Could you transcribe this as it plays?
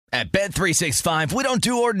At Bet365, we don't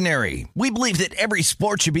do ordinary. We believe that every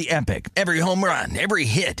sport should be epic. Every home run, every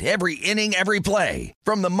hit, every inning, every play.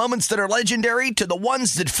 From the moments that are legendary to the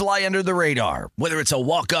ones that fly under the radar. Whether it's a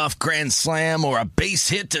walk-off grand slam or a base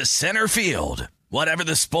hit to center field. Whatever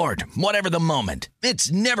the sport, whatever the moment.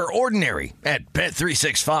 It's never ordinary at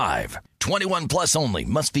Bet365. 21 plus only.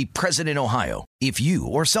 Must be present in Ohio. If you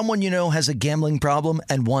or someone you know has a gambling problem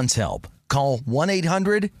and wants help, call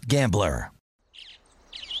 1-800-GAMBLER.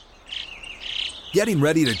 Getting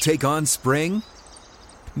ready to take on spring?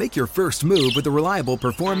 Make your first move with the reliable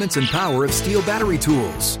performance and power of Steel battery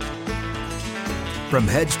tools. From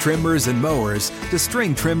hedge trimmers and mowers to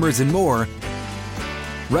string trimmers and more,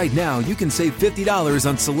 right now you can save $50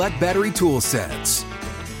 on select battery tool sets.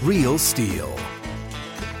 Real Steel.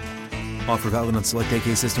 Offer valid on select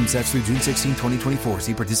AK system sets through June 16, 2024.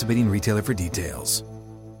 See participating retailer for details.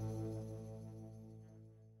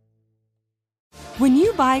 When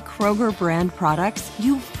you buy Kroger brand products,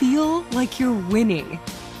 you feel like you're winning.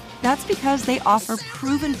 That's because they offer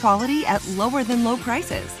proven quality at lower than low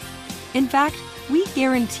prices. In fact, we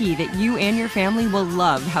guarantee that you and your family will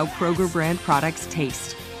love how Kroger brand products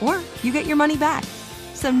taste, or you get your money back.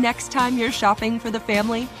 So next time you're shopping for the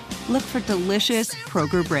family, look for delicious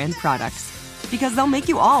Kroger brand products, because they'll make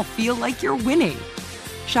you all feel like you're winning.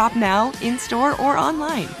 Shop now, in-store, or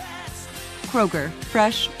online. Kroger,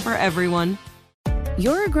 fresh for everyone.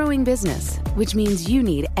 You're a growing business, which means you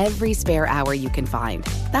need every spare hour you can find.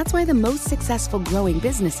 That's why the most successful growing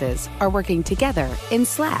businesses are working together in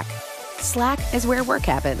Slack. Slack is where work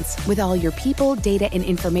happens, with all your people, data, and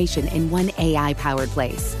information in one AI-powered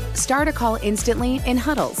place. Start a call instantly in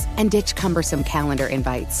huddles and ditch cumbersome calendar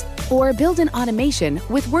invites. Or build an automation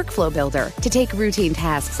with Workflow Builder to take routine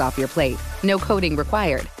tasks off your plate. No coding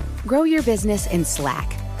required. Grow your business in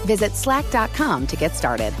Slack. Visit slack.com to get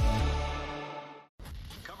started.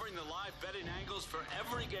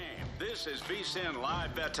 This is VSiN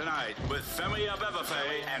Live Bet Tonight with Femi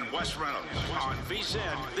Abebefe and Wes Reynolds on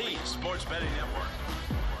VSiN, the sports betting network.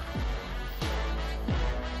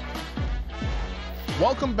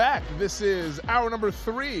 Welcome back. This is hour number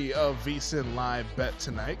 3 of VSiN Live Bet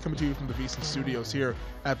Tonight, coming to you from the VSiN studios here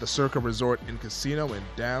at the Circa Resort and Casino in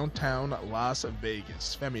downtown Las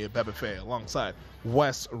Vegas. Femi Abebefe alongside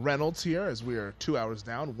Wes Reynolds here as we are 2 hours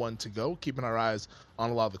down, 1 to go, keeping our eyes on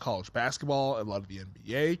a lot of the college basketball, a lot of the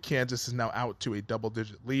NBA. Kansas is now out to a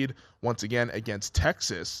double-digit lead once again against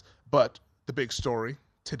Texas. But the big story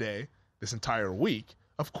today, this entire week,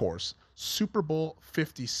 of course, Super Bowl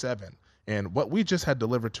 57. And what we just had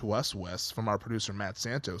delivered to us, Wes, from our producer Matt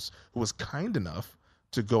Santos, who was kind enough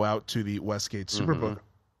to go out to the Westgate Superbook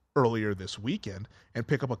earlier this weekend and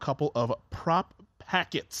pick up a couple of prop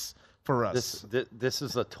packets for us. This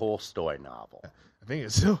is a Tolstoy novel. I think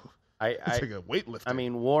it's so. It's like a weightlifting. I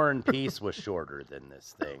mean, War and Peace was shorter than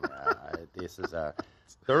this thing. This is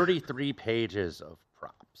 33 pages of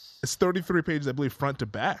props. It's 33 pages, I believe, front to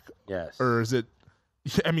back. Yes. Or is it?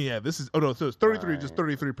 I mean, yeah, this is. Oh no, so it's 33, just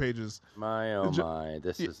 33 pages. My oh my,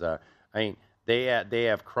 this is. I mean, they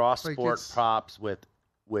have cross sport props with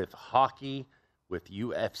hockey, with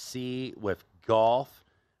UFC, with golf,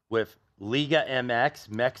 with Liga MX,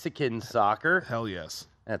 Mexican soccer. Hell yes.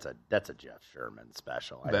 That's a Jeff Sherman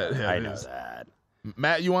special. I know that.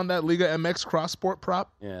 Matt, you on that Liga MX cross sport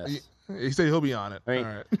prop? Yes. He said he'll be on it. I mean,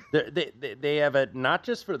 all right. they have it not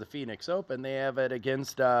just for the Phoenix Open. They have it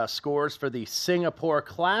against scores for the Singapore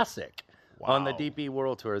Classic on the DP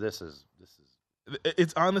World Tour. This is.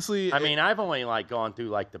 It's honestly. I mean, I've only gone through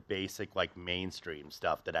the basic mainstream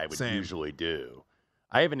stuff that I would usually do.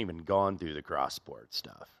 I haven't even gone through the cross sport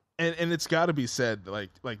stuff. And it's got to be said,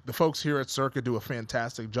 like the folks here at Circa do a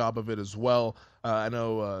fantastic job of it as well. I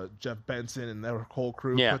know Jeff Benson and their whole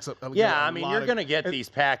crew puts up. I mean, you're going to get these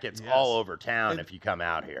packets all over town if you come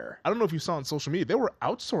out here. I don't know if you saw on social media, they were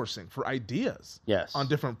outsourcing for ideas on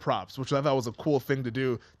different props, which I thought was a cool thing to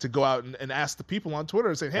do, to go out and ask the people on Twitter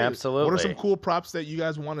and say, hey, absolutely, what are some cool props that you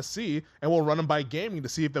guys want to see? And we'll run them by gaming to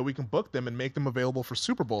see if that we can book them and make them available for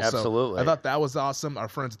Super Bowl. Absolutely. So I thought that was awesome. Our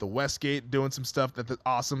friends at the Westgate doing some stuff,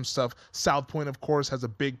 awesome stuff. South Point, of course, has a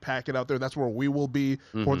big packet out there. That's where we will be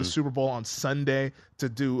for the Super Bowl on Sunday to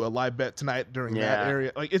do a live bet tonight during that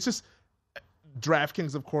area. It's just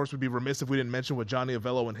DraftKings, of course, would be remiss if we didn't mention what Johnny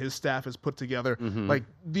Avello and his staff has put together.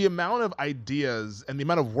 The amount of ideas and the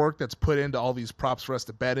amount of work that's put into all these props for us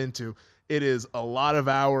to bet into, it is a lot of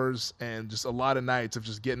hours and just a lot of nights of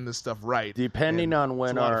just getting this stuff right. Depending on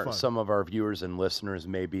when some of our viewers and listeners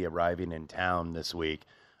may be arriving in town this week,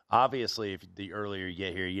 obviously, if the earlier you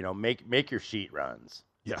get here, make your sheet runs.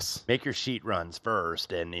 Yes. Make your sheet runs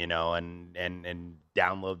first and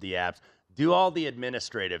download the apps. do all the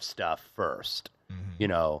administrative stuff first. You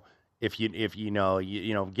know, if you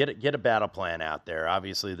get a battle plan out there.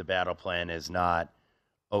 Obviously, the battle plan is not,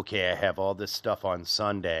 okay, I have all this stuff on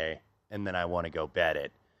Sunday and then I want to go bet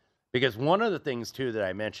it. Because one of the things too that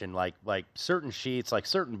I mentioned, like certain sheets, like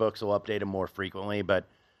certain books will update them more frequently, but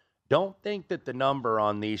don't think that the number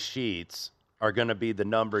on these sheets are going to be the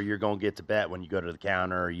number you're going to get to bet when you go to the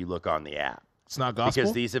counter or you look on the app. It's not gospel?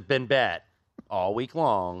 Because these have been bet all week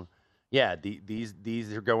long. Yeah,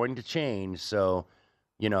 these are going to change. So,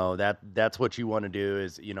 you know, that's what you want to do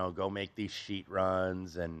is, you know, go make these sheet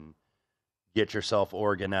runs and get yourself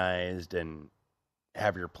organized and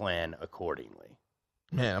have your plan accordingly.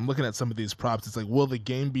 Man, I'm looking at some of these props. It's like, will the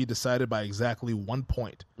game be decided by exactly 1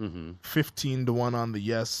 point? 15-1 on the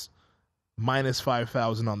yes, minus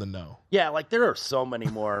 5,000 on the no. Yeah, like there are so many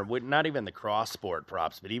more, not even the cross sport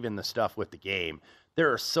props, but even the stuff with the game.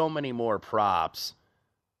 There are so many more props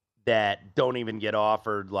that don't even get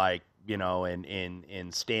offered, like, you know, in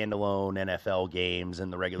standalone NFL games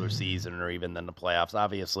in the regular season or even in the playoffs.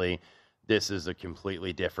 Obviously, this is a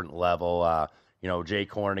completely different level. You know, Jay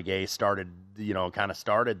Cornegay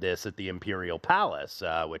started this at the Imperial Palace,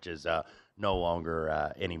 which is no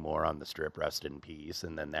longer anymore on the Strip. Rest in peace.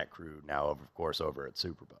 And then that crew now, of course, over at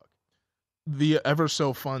Superbook. The ever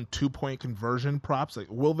so fun 2-point conversion props. Like,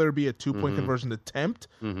 will there be a 2-point conversion attempt?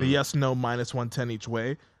 The yes, no, minus 110 each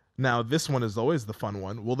way. Now, this one is always the fun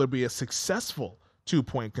one. Will there be a successful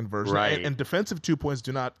 2-point conversion? Right. And defensive 2 points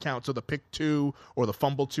do not count. So the pick 2 or the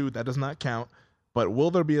fumble 2, that does not count. But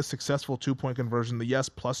will there be a successful 2-point conversion? The yes,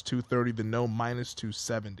 plus 230. The no, minus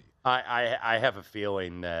 270. I have a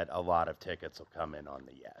feeling that a lot of tickets will come in on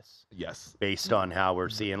the yes. Yes. Based on how we're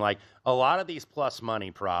seeing, like, a lot of these plus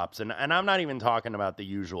money props, and I'm not even talking about the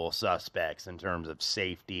usual suspects in terms of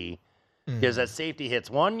safety, because that safety hits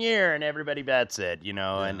 1 year and everybody bets it, you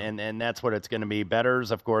know, and that's what it's going to be.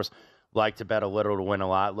 Bettors, of course, like to bet a little to win a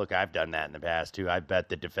lot. Look, I've done that in the past, too. I bet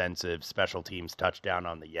the defensive special teams touchdown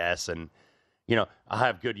on the yes, and you know, I'll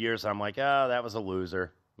have good years. I'm like, oh, that was a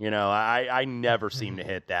loser. You know, I never seem to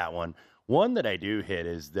hit that one. One that I do hit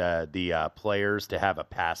is the players to have a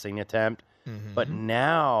passing attempt. But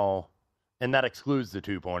now, and that excludes the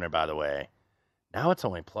 2-pointer, by the way. Now it's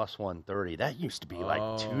only plus 130. That used to be like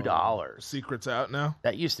 $2. Secret's out now?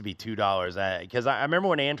 That used to be $2. Because I remember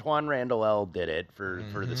when Antoine Randall L. did it for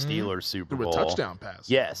the Steelers Super Bowl. Through a touchdown pass.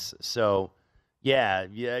 Yes. So, yeah,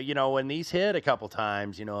 you know, when these hit a couple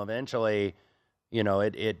times, you know, eventually, you know,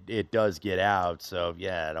 it does get out. So,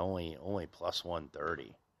 yeah, it only plus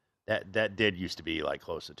 130. That did used to be like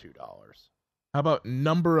close to $2. How about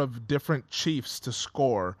number of different Chiefs to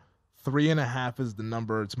score? 3.5 is the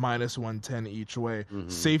number. It's minus 110 each way.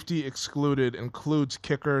 Safety excluded, includes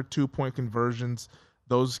kicker, 2-point conversions.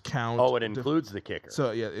 Those count. Oh, it includes the kicker. So,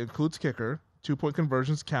 yeah, it includes kicker. 2-point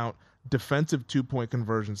conversions count. Defensive 2-point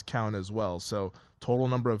conversions count as well. So, total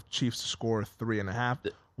number of Chiefs to score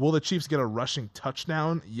 3.5. Will the Chiefs get a rushing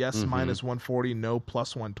touchdown? Yes, minus 140. No,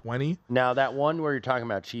 plus 120. Now, that one where you're talking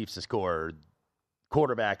about Chiefs to score,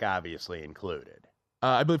 quarterback obviously included.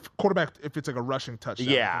 I believe quarterback, if it's like a rushing touchdown.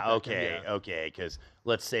 Yeah, okay. Because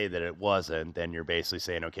let's say that it wasn't, then you're basically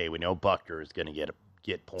saying, okay, we know Buckner is going to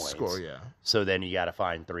get points. Score, yeah. So then you got to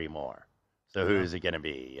find 3 more. So who is it going to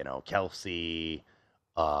be? You know, Kelsey,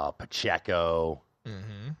 Pacheco.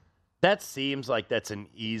 That seems like that's an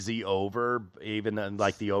easy over, even though,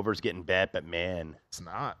 like, the over's getting bet, but man, it's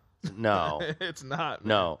not. No, it's not. Man.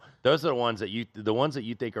 No, those are the ones that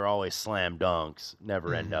you think are always slam dunks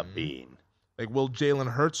never end up being. Like, will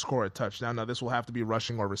Jalen Hurts score a touchdown? Now, this will have to be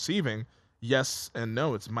rushing or receiving. Yes and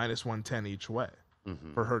no. It's minus 110 each way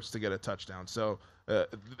for Hurts to get a touchdown. So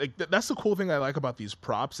that's the cool thing I like about these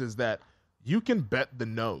props is that you can bet the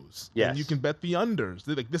no's. Yes. And you can bet the unders.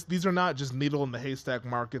 Like these are not just needle in the haystack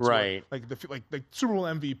markets. Right. Where, like Super Bowl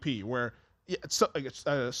MVP, where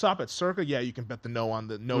shop at Circa, yeah, you can bet the no on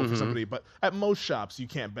the no for somebody, but at most shops you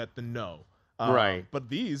can't bet the no. Right. But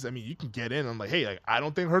these, I mean, you can get in. I'm like, hey, I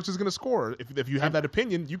don't think Hurts is going to score. If you have that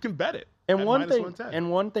opinion, you can bet it. And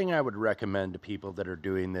one thing I would recommend to people that are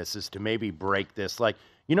doing this is to maybe break this. Like,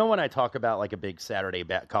 you know, when I talk about like a big Saturday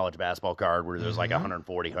college basketball card where there's like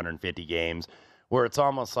 140, 150 games, where it's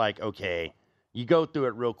almost like, okay, you go through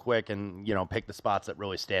it real quick and, you know, pick the spots that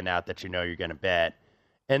really stand out that you know you're going to bet.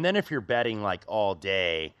 And then if you're betting like all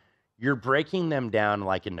day, you're breaking them down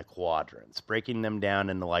like into quadrants, breaking them down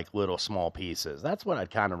into like little small pieces. That's what I'd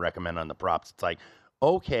kind of recommend on the props. It's like,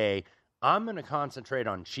 okay, I'm going to concentrate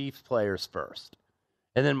on Chiefs players first.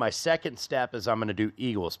 And then my second step is I'm going to do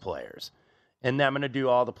Eagles players. And then I'm going to do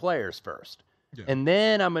all the players first. Yeah. And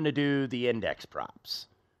then I'm going to do the index props.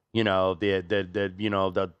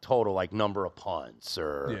 the total like number of punts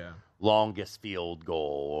or longest field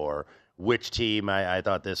goal, or which team. I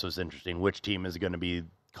thought this was interesting. Which team is going to be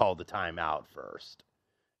called the timeout first?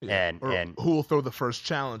 And who will throw the first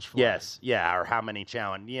challenge for or how many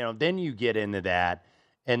challenge, then you get into that,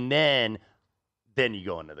 and then you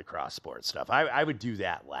go into the cross sport stuff. I would do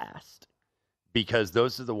that last, because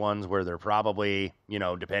those are the ones where they're probably,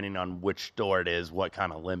 depending on which store it is, what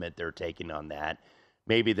kind of limit they're taking on that.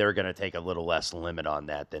 Maybe they're going to take a little less limit on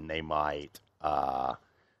that than they might,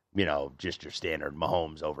 just your standard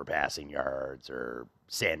Mahomes overpassing yards or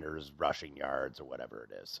Sanders rushing yards or whatever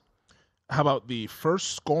it is. How about the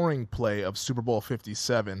first scoring play of Super Bowl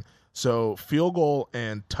 57? So field goal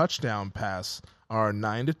and touchdown pass are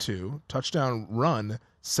 9-2. Touchdown run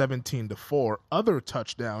 17-4. Other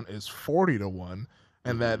touchdown is 40-1,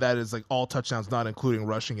 and that is like all touchdowns, not including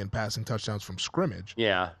rushing and passing touchdowns from scrimmage.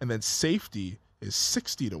 Yeah. And then safety is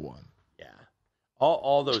 60-1. Yeah.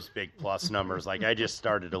 All those big plus numbers. Like, I just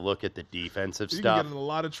started to look at the defensive stuff. You're getting in a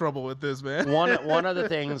lot of trouble with this, man. One of the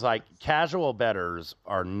things, like, casual bettors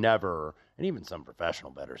are never, and even some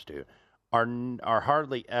professional bettors do, are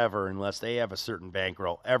hardly ever, unless they have a certain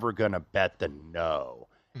bankroll, ever going to bet the no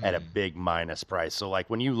at a big minus price. So, like,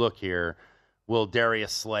 when you look here, will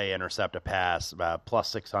Darius Slay intercept a pass? Plus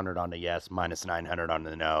 600 on the yes, minus 900 on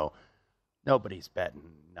the no. Nobody's betting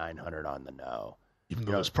 900 on the no. Even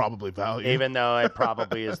though it's probably value. Even though it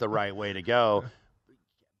probably is the right way to go.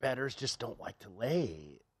 Bettors just don't like to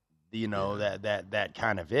lay, that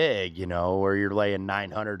kind of vig, where you're laying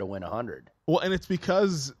 900 to win 100. Well, and it's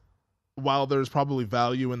because while there's probably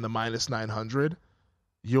value in the minus 900,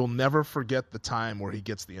 you'll never forget the time where he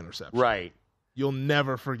gets the interception. Right. You'll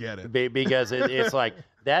never forget it. Because it's like,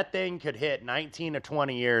 that thing could hit 19 to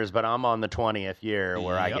 20 years, but I'm on the 20th year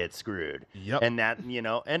where I get screwed. Yep. And that,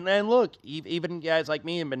 and look, even guys like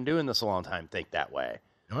me have been doing this a long time think that way.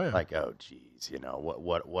 Oh, yeah. Like, oh, geez,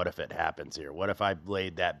 what if it happens here? What if I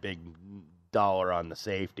laid that big dollar on the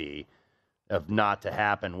safety of not to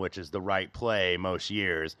happen, which is the right play most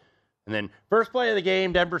years? And then first play of the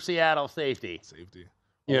game, Denver-Seattle, safety.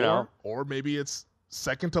 Or maybe it's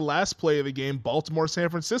second to last play of the game, Baltimore-San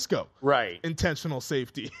Francisco. Right. Intentional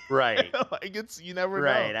safety. Right. Like, you never know.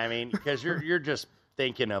 Right. I mean, because you're just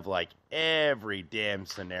thinking of like every damn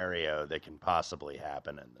scenario that can possibly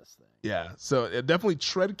happen in this thing. Yeah. So definitely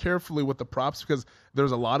tread carefully with the props, because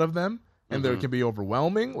there's a lot of them and they can be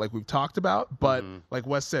overwhelming, like we've talked about. But like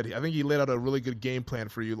Wes said, I think he laid out a really good game plan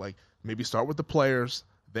for you. Like, maybe start with the players,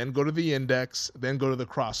 then go to the index, then go to the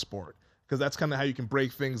cross sport. Because that's kind of how you can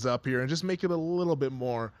break things up here and just make it a little bit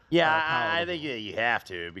more. I think you have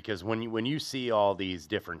to, because when you see all these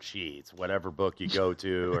different sheets, whatever book you go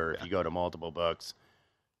to, or if you go to multiple books,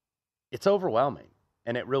 it's overwhelming,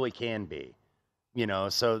 and it really can be.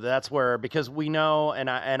 So that's where, because we know, and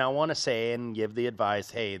I want to say and give the advice,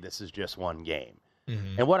 hey, this is just one game.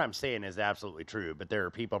 And what I'm saying is absolutely true, but there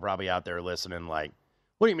are people probably out there listening like,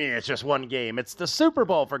 what do you mean it's just one game? It's the Super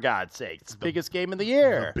Bowl, for God's sake. It's the biggest game of the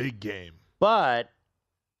year. The big game. But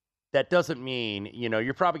that doesn't mean,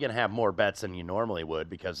 you're probably going to have more bets than you normally would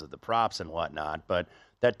because of the props and whatnot. But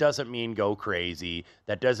that doesn't mean go crazy.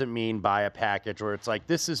 That doesn't mean buy a package where it's like,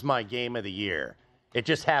 this is my game of the year. It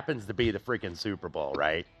just happens to be the freaking Super Bowl,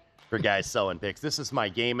 right? For guys selling picks. This is my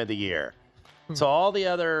game of the year. So all the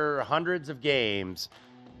other hundreds of games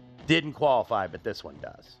didn't qualify, but this one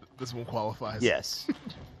does. This one qualifies. Yes.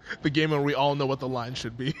 The game where we all know what the line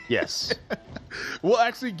should be. Yes. We'll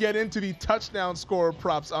actually get into the touchdown score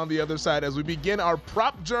props on the other side as we begin our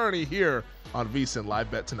prop journey here on VSiN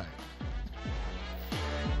Live Bet Tonight.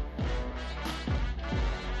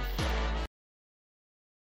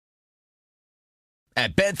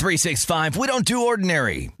 At Bet365, we don't do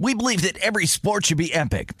ordinary. We believe that every sport should be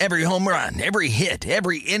epic. Every home run, every hit,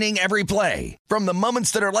 every inning, every play. From the moments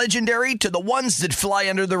that are legendary to the ones that fly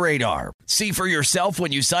under the radar. See for yourself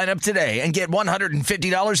when you sign up today and get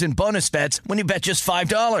 $150 in bonus bets when you bet just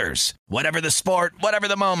 $5. Whatever the sport, whatever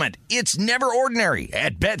the moment, it's never ordinary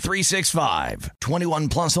at Bet365. 21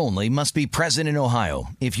 plus only. Must be present in Ohio.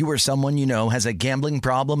 If you or someone you know has a gambling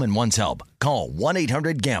problem and wants help, call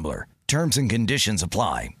 1-800-GAMBLER. Terms and conditions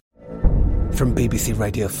apply. From BBC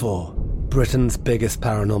Radio 4, Britain's biggest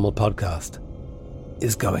paranormal podcast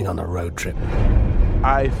is going on a road trip.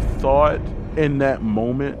 I thought in that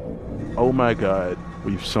moment, oh my God,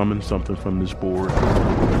 we've summoned something from this board.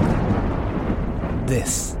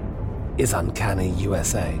 This is Uncanny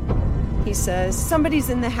USA. He says, somebody's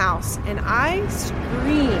in the house, and I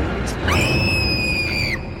screamed.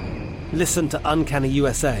 Listen to Uncanny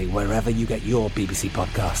USA wherever you get your BBC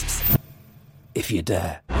podcasts, if you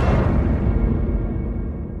dare.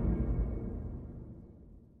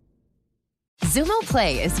 Xumo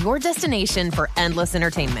Play is your destination for endless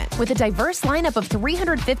entertainment. With a diverse lineup of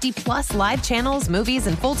 350 plus live channels, movies,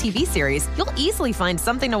 and full TV series, you'll easily find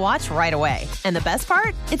something to watch right away. And the best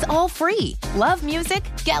part? It's all free. Love music?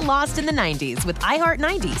 Get lost in the 90s with iHeart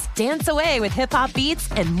 90s, dance away with hip-hop beats,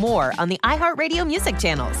 and more on the iHeartRadio music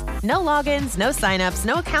channels. No logins, no signups,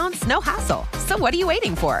 no accounts, no hassle. So what are you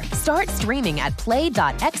waiting for? Start streaming at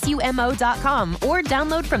play.xumo.com or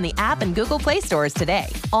download from the app and Google Play stores today.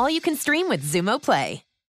 All you can stream with Xumo Play.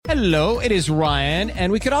 Hello, it is Ryan,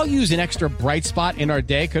 and we could all use an extra bright spot in our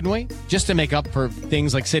day, couldn't we? Just to make up for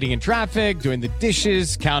things like sitting in traffic, doing the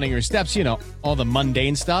dishes, counting your steps, you know, all the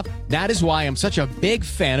mundane stuff. That is why I'm such a big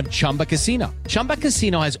fan of Chumba Casino. Chumba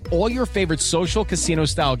Casino has all your favorite social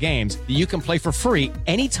casino-style games that you can play for free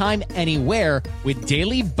anytime, anywhere with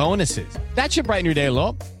daily bonuses. That should brighten your day a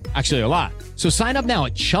little. Actually, a lot. So sign up now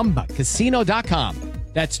at ChumbaCasino.com.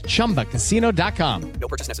 That's ChumbaCasino.com. No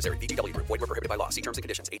purchase necessary. VGW Group. Void where prohibited by law. See terms and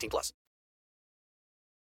conditions. 18+.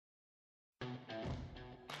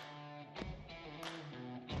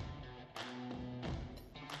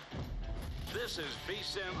 This is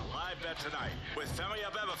VSiN Live Bet Tonight with Femi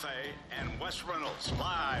Abebefe and Wes Reynolds,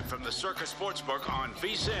 live from the Circus Sportsbook on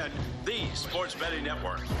VSiN, the sports betting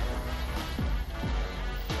network.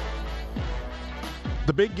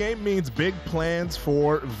 The big game means big plans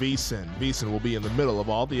for VSiN. VSiN will be in the middle of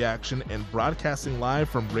all the action and broadcasting live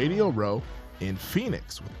from Radio Row in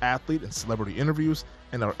Phoenix with athlete and celebrity interviews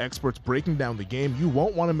and our experts breaking down the game. You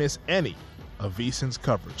won't want to miss any of VSiN's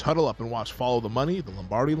coverage. Huddle up and watch Follow the Money, the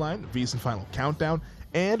Lombardi Line, VSiN Final Countdown,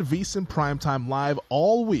 and VSiN Primetime live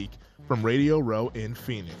all week from Radio Row in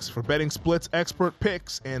Phoenix. For betting splits, expert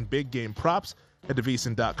picks, and big game props, head to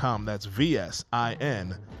VSiN.com. That's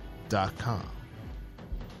VSIN.com.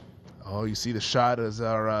 Oh, you see the shot as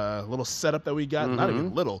our little setup that we got? Not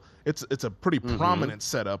even little. It's a pretty prominent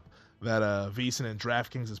setup that VSiN and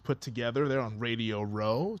DraftKings has put together. They're on Radio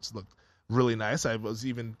Row. It's looked really nice. I was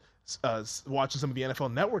even watching some of the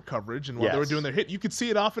NFL Network coverage, and while they were doing their hit, you could see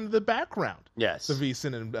it off into the background. Yes. The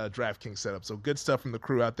VSiN and DraftKings setup. So good stuff from the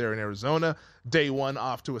crew out there in Arizona. Day one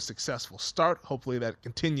off to a successful start. Hopefully that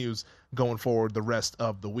continues going forward the rest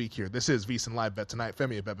of the week here. This is VSiN Live Bet Tonight.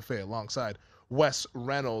 Femi Abebefe alongside Wes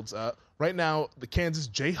Reynolds. Right now, the Kansas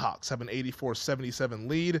Jayhawks have an 84-77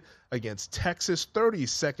 lead against Texas. 30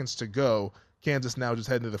 seconds to go. Kansas now just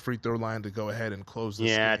heading to the free throw line to go ahead and close this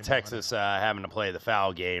game. Yeah, Texas having to play the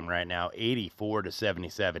foul game right now.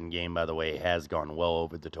 84-77 game, by the way, has gone well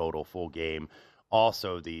over the total full game.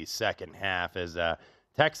 Also, the second half is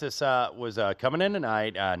Texas was coming in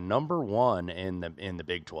tonight, number one in the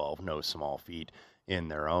Big 12. No small feat in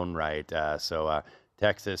their own right. So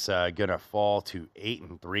Texas gonna fall to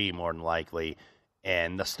 8-3 more than likely,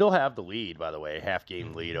 and they'll still have the lead, by the way,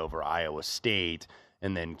 half-game lead over Iowa State.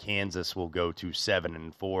 And then Kansas will go to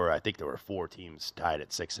 7-4. I think there were 4 teams tied at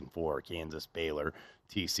 6-4: Kansas, Baylor,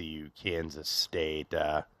 TCU, Kansas State.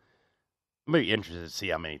 I'm very interested to see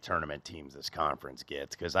how many tournament teams this conference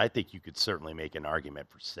gets, because I think you could certainly make an argument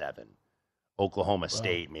for 7. Oklahoma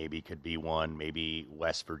State maybe could be one, maybe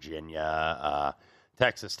West Virginia.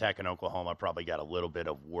 Texas Tech and Oklahoma probably got a little bit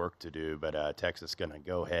of work to do, but Texas going to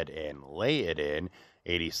go ahead and lay it in.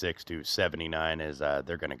 86-79 as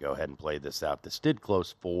they're going to go ahead and play this out. This did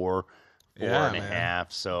close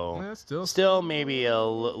 4.5, so still maybe a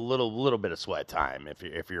little bit of sweat time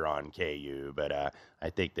if you're on KU, but I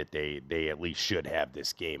think that they at least should have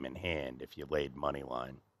this game in hand if you laid money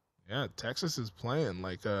line. Yeah, Texas is playing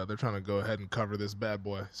like they're trying to go ahead and cover this bad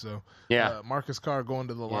boy. So Marcus Carr going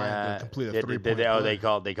to the line to complete a 3-point play.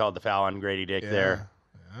 They called the foul on Grady Dick there.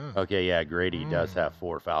 Yeah. Okay, yeah, Grady does have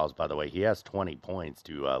 4 fouls, by the way. He has 20 points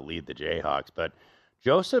to lead the Jayhawks, but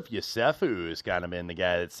Joseph Yesufu has kind of been the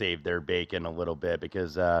guy that saved their bacon a little bit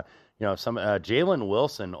because Jalen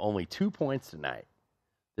Wilson only 2 points tonight.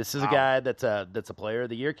 This is a guy that's a Player of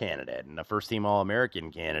the Year candidate and a first-team All-American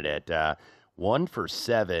candidate. 1 for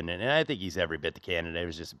 7, and I think he's every bit the candidate. It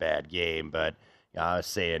was just a bad game, but I was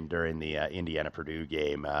saying during the Indiana-Purdue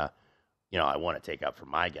game, I want to take up for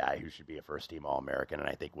my guy who should be a first-team All-American, and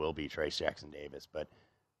I think will be Trayce Jackson-Davis. But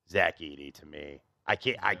Zach Edey, to me, I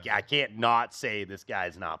can't not say this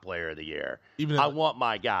guy's not Player of the Year. I want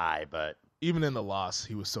my guy, but even in the loss,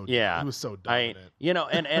 he was so dominant. And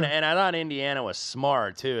I thought Indiana was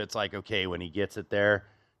smart too. It's like, okay, when he gets it there,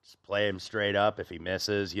 just play him straight up. If he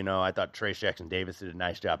misses, I thought Trayce Jackson-Davis did a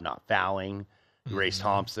nice job not fouling. Grace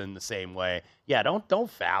Thompson the same way. Yeah, don't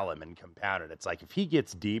foul him and compound it. It's like if he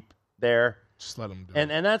gets deep there, just let him do it.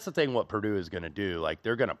 And that's the thing what Purdue is going to do. Like,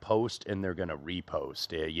 they're going to post and they're going to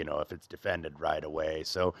repost, if it's defended right away.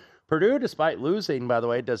 So Purdue, despite losing, by the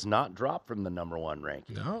way, does not drop from the number 1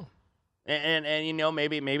 ranking. No. And you know,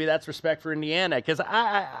 maybe that's respect for Indiana, because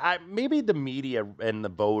I maybe the media and the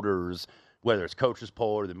voters, whether it's coaches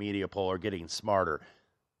poll or the media poll, are getting smarter.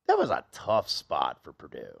 That was a tough spot for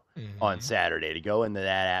Purdue on Saturday to go into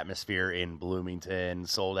that atmosphere in Bloomington,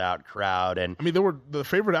 sold out crowd, and I mean, the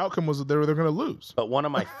favorite outcome was that they're going to lose. But one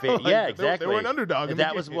of my yeah, exactly. They were an underdog.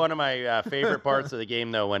 That was one of my favorite parts of the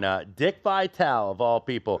game, though, when Dick Vitale, of all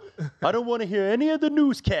people, I don't want to hear any of the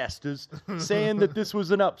newscasters saying that this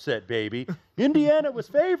was an upset, baby. Indiana was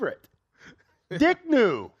favorite. Dick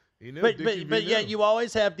knew. But yet you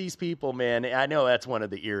always have these people, man. I know that's one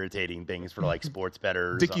of the irritating things for like sports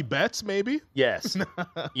bettors. Dickie Betts, maybe? Yes.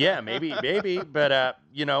 Yeah, maybe. But,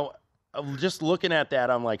 you know, just looking at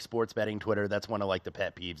that on like sports betting Twitter, that's one of like the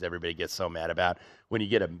pet peeves everybody gets so mad about when you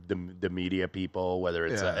get the media people, whether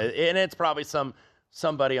it's and it's probably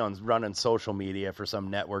somebody on running social media for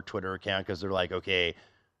some network Twitter account because they're like, okay,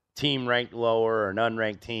 team ranked lower or an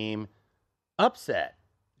unranked team, upset.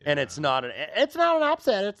 And it's not an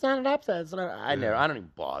upset. It's not an upset. I don't even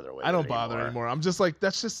bother with it. I don't bother anymore. I'm just like,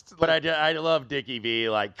 that's just. But I love Dickie V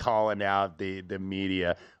like calling out the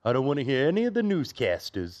media. I don't want to hear any of the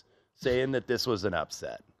newscasters saying that this was an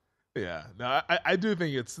upset. Yeah, no, I do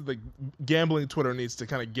think it's like gambling Twitter needs to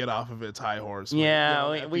kind of get off of its high horse.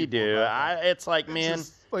 Yeah, we do. It's like, man,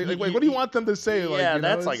 it's like what do you want them to say? Yeah, like,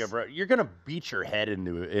 that's like you're gonna beat your head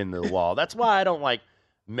in the wall. That's why I don't like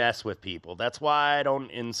mess with people. That's why I don't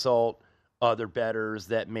insult other bettors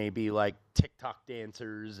that may be like TikTok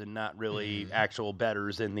dancers and not really actual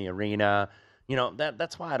bettors in the arena. You know,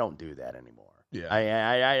 that's why I don't do that anymore. Yeah,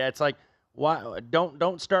 I it's like, why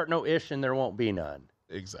don't start no ish and there won't be none.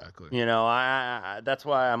 Exactly. You know, I that's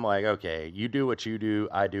why I'm like, okay, you do what you do,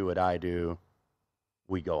 I do what I do.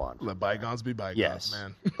 We go on. Let bygones be bygones, yes.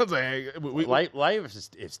 man. It's like, hey, life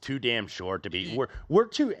is too damn short to be. We're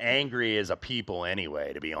too angry as a people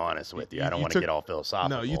anyway. To be honest with you, I don't want to get all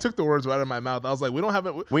philosophical. No, you took the words right out of my mouth. I was like, we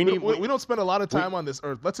don't spend a lot of time on this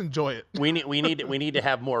earth. Let's enjoy it. We need to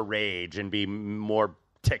have more rage and be more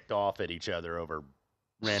ticked off at each other over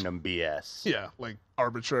random BS. Yeah, like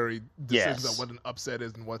arbitrary decisions on what an upset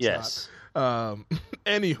is and what's not.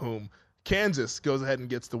 Anywho, Kansas goes ahead and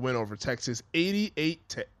gets the win over Texas,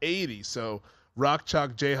 88-80. So Rock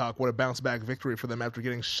Chalk Jayhawk, what a bounce back victory for them after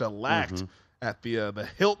getting shellacked at the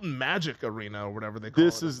Hilton Magic Arena or whatever they call it.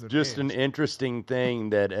 This is just an interesting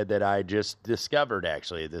thing that I just discovered.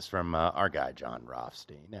 Actually, this from our guy John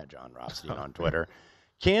Rothstein on Twitter.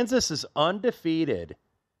 Kansas is undefeated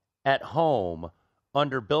at home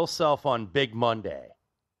under Bill Self on Big Monday.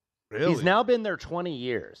 Really? He's now been there 20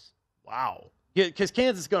 years. Wow. Because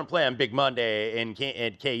Kansas is going to play on Big Monday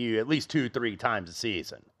at KU at least 2-3 times a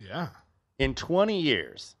season. Yeah. In 20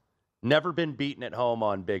 years, never been beaten at home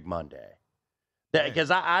on Big Monday. Because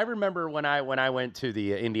I remember when I went to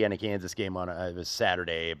the Indiana-Kansas game it was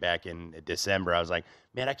Saturday back in December, I was like,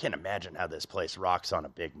 man, I can't imagine how this place rocks on a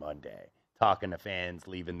Big Monday. Talking to fans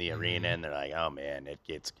leaving the arena, and they're like, oh, man, it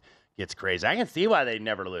gets crazy. I can see why they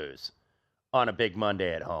never lose on a Big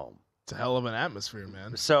Monday at home. It's a hell of an atmosphere,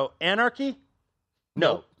 man. So, anarchy?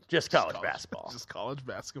 No, just college basketball. Just college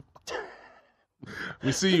basketball.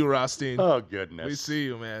 We see you, Rothstein. Oh, goodness. We see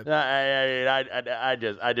you, man. I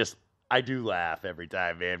do laugh every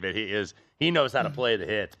time, man, but he knows how to play the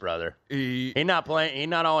hits, brother. He's not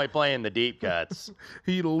only playing the deep cuts.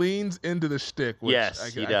 He leans into the shtick, which he does. I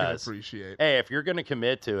can appreciate. Hey, if you're going to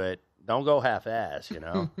commit to it, don't go half-ass, you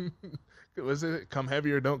know. Was it come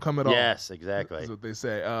heavy or don't come at all? Yes, exactly. That's what they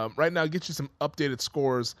say. Right now, get you some updated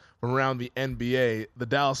scores from around the NBA. The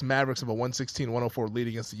Dallas Mavericks have a 116-104 lead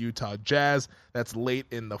against the Utah Jazz. That's late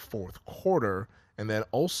in the fourth quarter. And then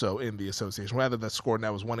also in the association, rather the score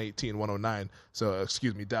now was 118-109. So,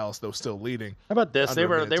 Dallas, though, still leading. How about this? They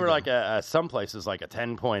were like some places like a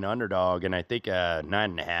 10-point underdog, and I think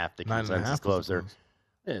 9.5, the consensus closer.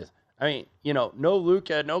 I mean, you know, no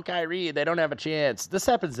Luka, no Kyrie. They don't have a chance. This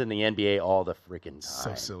happens in the NBA all the freaking time.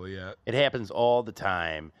 So silly, yeah. It happens all the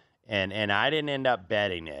time. And I didn't end up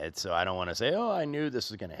betting it, so I don't want to say, oh, I knew this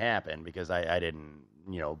was going to happen because I didn't,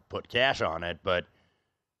 put cash on it. But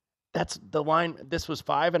that's the line. This was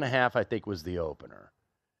 5.5, I think, was the opener.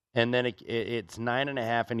 And then it's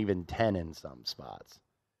 9.5 and even 10 in some spots.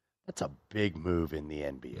 That's a big move in the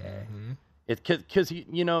NBA. Mm-hmm. Because,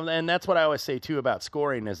 and that's what I always say, too, about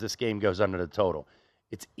scoring as this game goes under the total.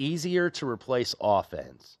 It's easier to replace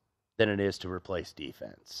offense than it is to replace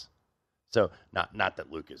defense. So, not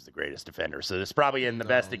that Luke is the greatest defender, so this probably isn't the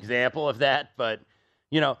best example of that, but,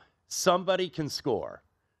 somebody can score.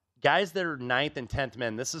 Guys that are 9th and 10th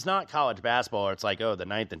men, this is not college basketball where it's like, oh, the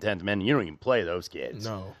 9th and 10th men, you don't even play those kids.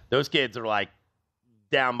 No. Those kids are like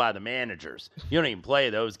down by the managers. You don't even play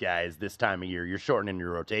those guys this time of year. You're shortening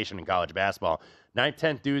your rotation in college basketball. 9th,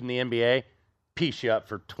 10th dude in the NBA, piece you up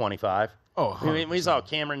for 25. Oh, I mean, we saw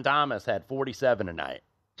Cameron Thomas had 47 tonight.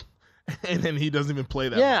 And then he doesn't even play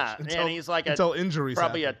that much. And he's like until injuries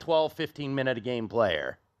probably happen. a 12, 15-minute a game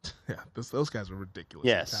player. Yeah, those guys are ridiculously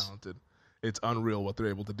Yes. talented. It's unreal what they're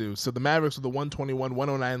able to do. So the Mavericks with a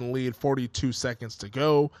 121-109 lead, 42 seconds to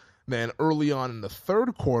go. Then early on in the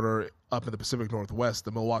third quarter, up in the Pacific Northwest,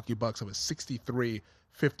 the Milwaukee Bucks have a 63-51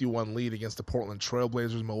 lead against the Portland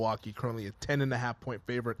Trailblazers. Milwaukee currently a 10.5-point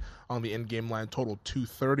favorite on the in-game line, total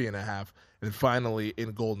 230.5. And finally,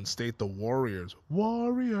 in Golden State, the Warriors,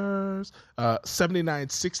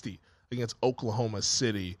 79-60 against Oklahoma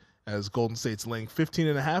City, as Golden State's laying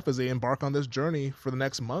 15.5 as they embark on this journey for the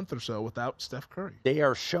next month or so without Steph Curry. They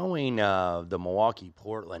are showing the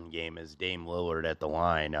Milwaukee-Portland game as Dame Lillard at the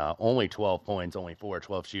line. Only 12 points, only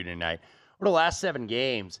 4-12 shooting tonight. Over the last 7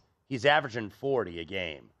 games, he's averaging 40 a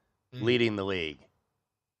game, leading the league.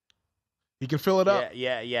 He can fill it up.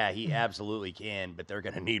 Yeah, he absolutely can, but they're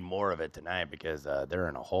going to need more of it tonight because they're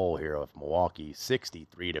in a hole here with Milwaukee,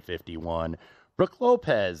 63-51. Brook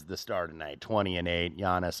Lopez, the star tonight, 20-8.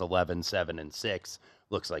 Giannis, 11, 7, and 6.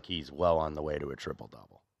 Looks like he's well on the way to a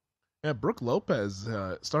triple-double. Yeah, Brook Lopez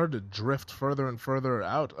started to drift further and further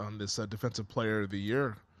out on this Defensive Player of the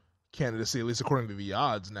Year candidacy, at least according to the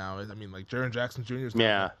odds now. I mean, like Jaren Jackson Jr. is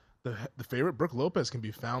the favorite. Brook Lopez can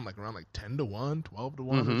be found like around like 10-1,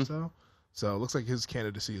 12-1 or so. So it looks like his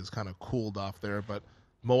candidacy is kind of cooled off there. But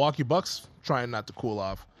Milwaukee Bucks trying not to cool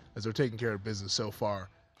off as they're taking care of business so far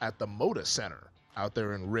at the Moda Center out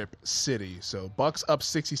there in Rip City. So Bucks up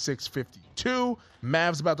 66-52.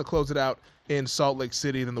 Mavs about to close it out in Salt Lake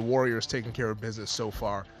City. Then the Warriors taking care of business so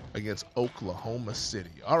far against Oklahoma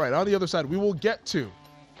City. All right, on the other side, we will get to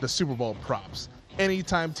the Super Bowl props.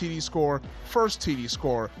 Anytime TD score, first TD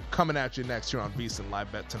score coming at you next here on VSiN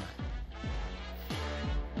Live Bet tonight.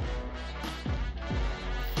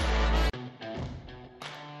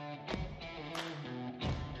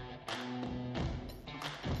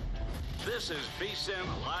 This is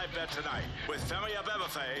VSiN Live Bet Tonight with Femi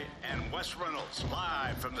Abebefe and Wes Reynolds,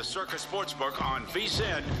 live from the Circus Sportsbook on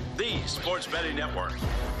VSiN, the sports betting network.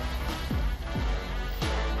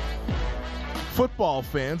 Football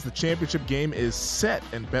fans, the championship game is set,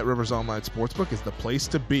 and BetRivers Online Sportsbook is the place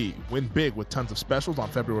to be. Win big with tons of specials on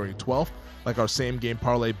February 12th, like our same-game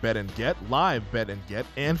parlay bet and get, live bet and get,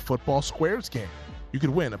 and football squares game. You could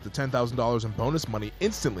win up to $10,000 in bonus money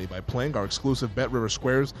instantly by playing our exclusive BetRivers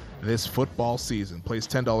Squares this football season. Place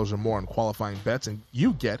 $10 or more on qualifying bets, and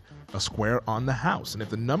you get a square on the house. And if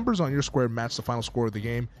the numbers on your square match the final score of the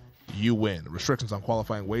game, you win. Restrictions on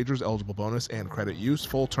qualifying wagers, eligible bonus, and credit use.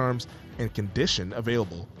 Full terms and condition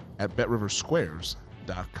available at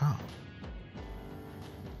BetRiversSquares.com.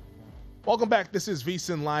 Welcome back. This is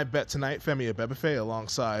VSiN Live Bet Tonight. Femi Abebefe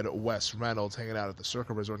alongside Wes Reynolds hanging out at the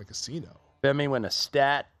Circa Resort and Casino. Femi, when a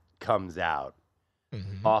stat comes out,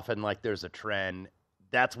 often like there's a trend,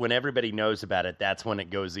 that's when everybody knows about it. That's when it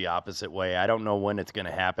goes the opposite way. I don't know when it's going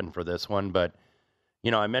to happen for this one, but, you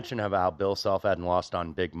know, I mentioned how Bill Self hadn't lost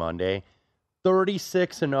on Big Monday.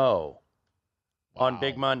 36-0 on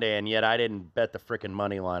Big Monday, and yet I didn't bet the freaking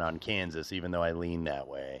money line on Kansas, even though I leaned that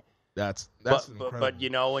way. That's incredible. But you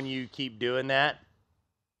know, when you keep doing that,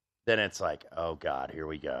 then it's like, oh, God, here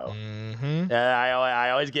we go.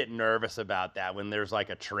 I always get nervous about that when there's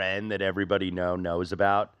like a trend that everybody knows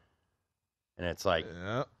about. And it's like,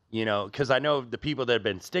 you know, because I know the people that have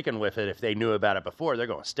been sticking with it, if they knew about it before, they're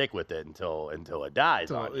going to stick with it until it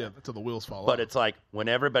dies on you. Until the wheels fall off. But it's like when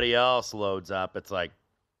everybody else loads up, it's like,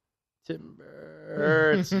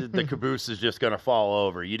 timber. The caboose is just going to fall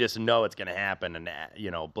over. You just know it's going to happen and,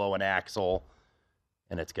 you know, blow an axle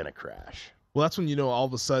and it's going to crash. Well, that's when, you know, all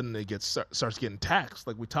of a sudden it starts getting taxed,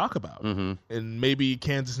 like we talk about. And maybe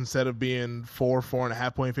Kansas, instead of being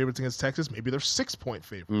 4.5 point favorites against Texas, maybe they're 6 point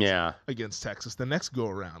favorites against Texas the next go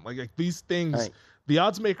around. Like these things, the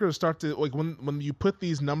odds makers start to, like when you put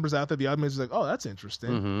these numbers out there, the odds makers are like, oh, that's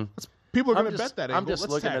interesting. People are going to bet that. I'm just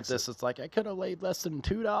looking at this. It's like I could have laid less than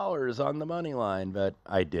 $2 on the money line, but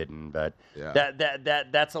I didn't. But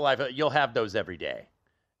that's a life. You'll have those every day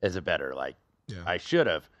as a bettor. Like I should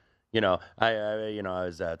have. You know, I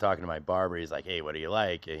was talking to my barber. He's like, "Hey, what do you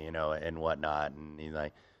like?" You know, and whatnot. And he's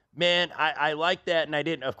like, "Man, I like that." And I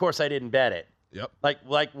didn't. Of course, I didn't bet it. Yep.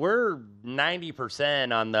 Like we're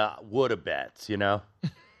 90% on the woulda bets. You know,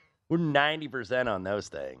 we're 90% on those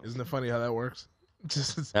things. Isn't it funny how that works?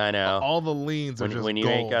 I know. All the leans are just when you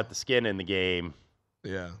gold. ain't got the skin in the game.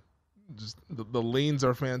 Yeah, just the leans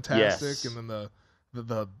are fantastic, and then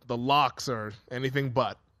the locks are anything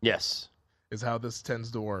but. Yes. is how this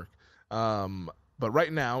tends to work. But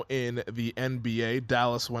right now in the NBA,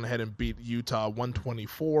 Dallas went ahead and beat Utah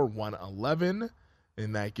 124-111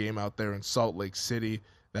 in that game out there in Salt Lake City.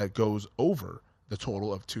 That goes over the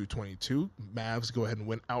total of 222. Mavs go ahead and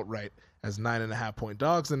win outright as 9.5-point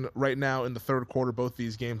dogs. And right now in the third quarter, both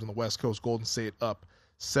these games on the West Coast, Golden State up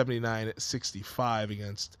 79-65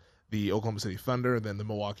 against the Oklahoma City Thunder. Then the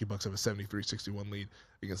Milwaukee Bucks have a 73-61 lead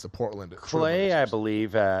against the Portland Clay, I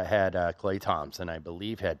believe, had Klay Thompson, I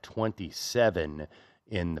believe, had 27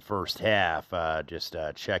 in the first half. Just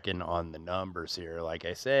checking on the numbers here. Like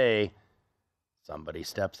I say, somebody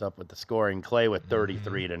steps up with the scoring. Klay with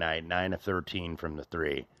 33 tonight, 9 of 13 from the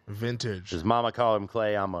three. Vintage. Does Mama call him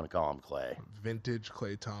Klay? I'm going to call him Klay. Vintage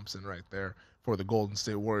Klay Thompson right there for the Golden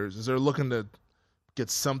State Warriors. As they're looking to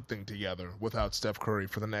get something together without Steph Curry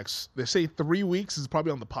for the next, they say 3 weeks is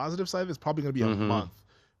probably on the positive side. It's probably going to be a month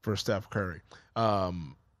for Steph Curry.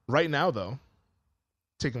 Right now, though,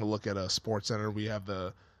 taking a look at SportsCenter, we have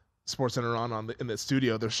the SportsCenter in the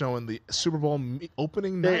studio. They're showing the Super Bowl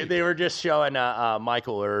opening night. They were just showing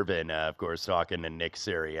Michael Irvin, of course, talking to Nick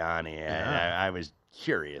Sirianni, and I was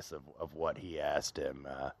curious of what he asked him.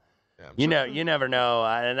 You never know,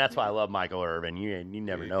 and that's why I love Michael Irvin. You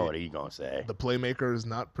never know what he's gonna say. The playmaker is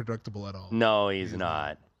not predictable at all. No, he's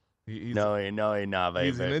not. He's not.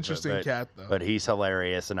 He's an interesting cat, though. But he's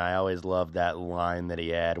hilarious, and I always loved that line that he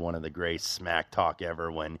had, one of the great smack talk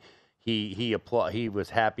ever, when he was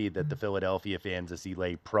happy that the Philadelphia fans, as he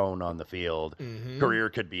lay prone on the field, career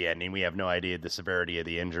could be ending. We have no idea the severity of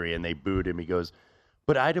the injury, and they booed him. He goes,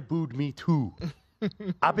 "But I'd have booed me too.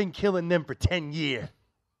 I've been killing them for 10 years."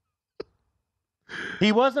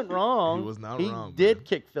 He wasn't wrong. He was not wrong. He did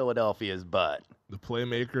kick Philadelphia's butt. The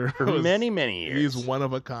playmaker for many years. He's one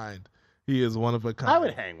of a kind. He is one of a kind. I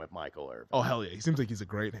would hang with Michael Irvin. Oh, hell yeah. He seems like he's a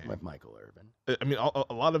great hang. With Michael Irvin. I mean,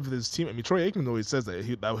 a lot of his team. I mean, Troy Aikman always says that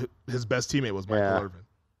his best teammate was Michael Irvin.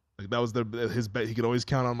 Like that was his bet. He could always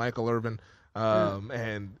count on Michael Irvin,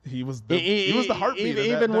 and he was the heartbeat.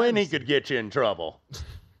 Even when he could get you in trouble.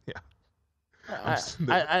 Yeah,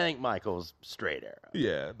 I think Michael's straight arrow.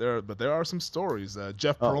 Yeah, there are some stories.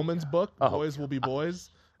 Jeff Pearlman's book, "Boys Will Be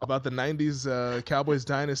Boys," about the '90s Cowboys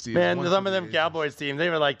dynasty. Man, some of them Cowboys teams, they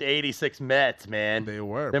were like the '86 Mets, man. They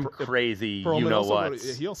were them crazy. Perlman you know what?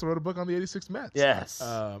 He also wrote a book on the '86 Mets. Yes,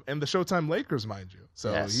 and the Showtime Lakers, mind you.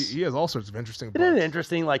 So he has all sorts of interesting. Isn't it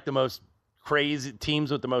interesting? Like the most crazy teams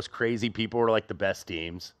with the most crazy people are like the best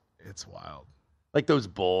teams. It's wild. Like those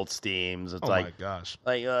Bolts teams. It's my gosh.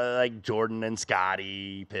 Like Jordan and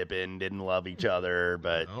Scottie Pippen didn't love each other,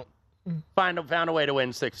 but found a way to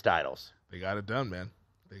win 6 titles. They got it done, man.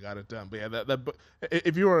 They got it done. But yeah,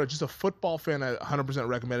 if you are just a football fan, I 100%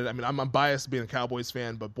 recommend it. I mean, I'm biased being a Cowboys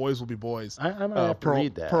fan, but Boys Will Be Boys. I'm gonna have to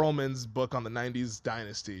read that. Perlman's book on the '90s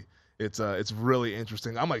dynasty. It's really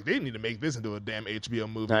interesting. I'm like, they need to make this into a damn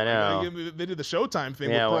HBO movie. I know. They did the Showtime thing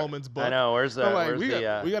with Perlman's book. I know. Where's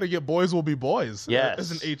the? We got to get Boys Will Be Boys. Yes.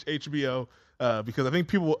 As an HBO. Because I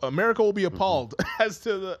think America will be appalled as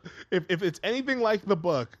to if it's anything like the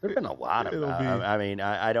book. There've been a lot of. I mean,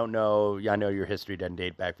 I don't know. I know your history doesn't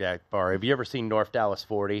date back that far. Have you ever seen North Dallas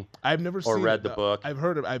 40? I've never seen or read the book. I've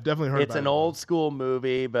definitely heard. It's an old school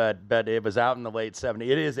movie, but it was out in the late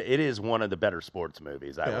 '70s. It is one of the better sports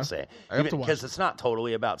movies, I will say, because it's not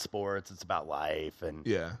totally about sports. It's about life, and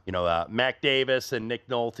Mac Davis and Nick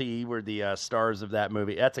Nolte were the stars of that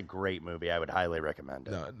movie. That's a great movie. I would highly recommend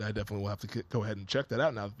it. No, I definitely will have to go ahead and check that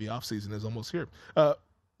out now that the offseason is almost here.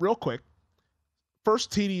 Real quick,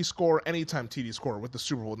 first TD score, anytime TD score with the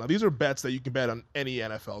Super Bowl. Now, these are bets that you can bet on any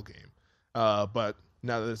NFL game. But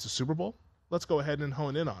now that it's a Super Bowl, let's go ahead and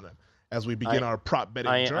hone in on it as we begin our prop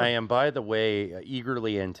betting journey. I am, by the way,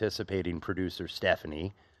 eagerly anticipating producer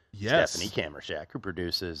Stephanie. Yes. Stephanie Kamershak, who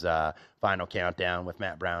produces Final Countdown with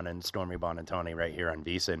Matt Brown and Stormy Bonantoni right here on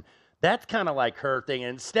VSiN. That's kind of like her thing.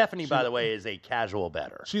 And Stephanie, by the way, is a casual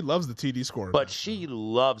bettor. She loves the TD score. But she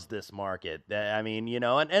loves this market. I mean,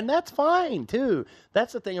 and that's fine, too.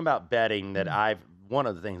 That's the thing about betting that one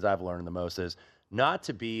of the things I've learned the most is not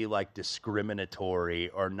to be, like, discriminatory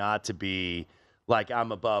or not to be, like,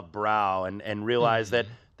 I'm above brow and realize that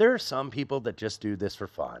there are some people that just do this for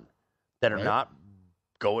fun, that are not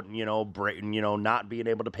going, not being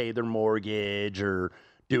able to pay their mortgage or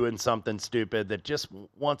doing something stupid, that just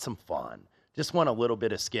want some fun, just want a little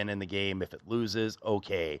bit of skin in the game. If it loses,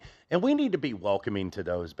 okay. And we need to be welcoming to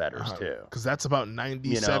those bettors too. Because that's about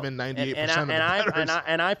 97, 98% of the bettors.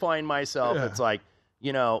 And I find myself, it's like,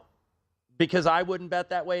 because I wouldn't bet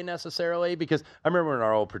that way necessarily, because I remember when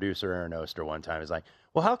our old producer, Aaron Oster, one time was like,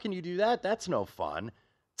 well, how can you do that? That's no fun.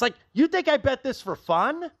 It's like, you think I bet this for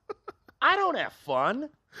fun? I don't have fun.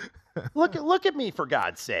 Look at me, for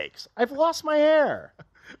God's sakes. I've lost my hair.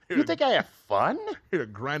 You think I have fun? Here to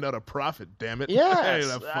grind out a profit, damn it. Yes.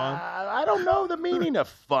 Have fun. I don't know the meaning of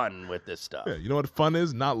fun with this stuff. Yeah, you know what fun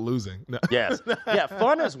is? Not losing. No. Yes. Yeah,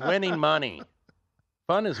 fun is winning money.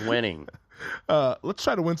 Fun is winning. Let's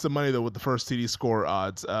try to win some money, though, with the first TD score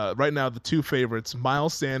odds. Right now, the two favorites,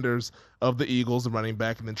 Miles Sanders of the Eagles, the running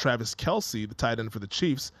back, and then Travis Kelce, the tight end for the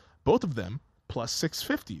Chiefs, both of them plus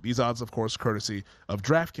 650. These odds, of course, courtey of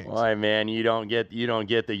DraftKings. Why, man, you don't get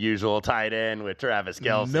the usual tight end with Travis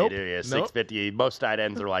Kelce, do you? 650. Most tight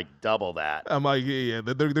ends are like double that. I'm like, yeah,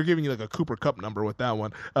 they're giving you like a Cooper Kupp number with that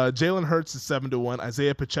one. Jalen Hurts is 7-1,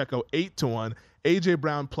 Isaiah Pacheco 8-1, AJ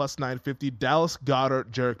Brown plus 950, Dallas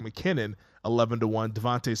Goedert, Jerick McKinnon 11-1,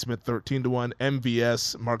 Devontae Smith 13-1,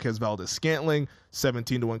 MVS, Marquez Valdes-Scantling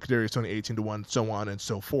 17-1, Kadarius Toney 18-1, so on and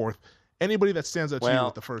so forth. Anybody that stands out to you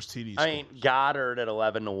with the first TD score? I mean, Goddard at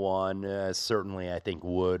 11-1 certainly I think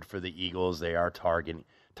would for the Eagles. They are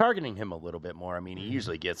targeting him a little bit more. I mean, he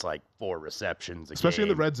usually gets like 4 receptions a especially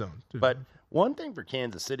game. In the red zone. Too. But one thing for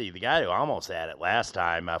Kansas City, the guy who almost had it last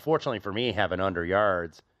time, fortunately for me, having under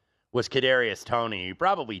yards, was Kadarius Toney. He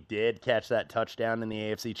probably did catch that touchdown in the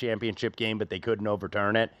AFC Championship game, but they couldn't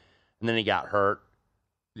overturn it, and then he got hurt.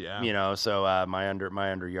 Yeah, so my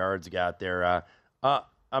under yards got there.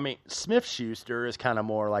 I mean, Smith-Schuster is kind of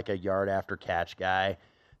more like a yard after catch guy.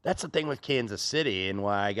 That's the thing with Kansas City, and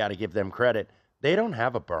why I got to give them credit. They don't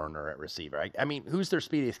have a burner at receiver. I mean, who's their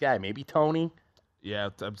speediest guy? Maybe Toney? Yeah,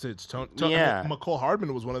 I'd say it's Toney. Yeah. McCole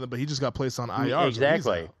Hardman was one of them, but he just got placed on IR.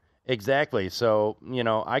 Exactly. So,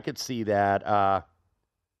 I could see that. I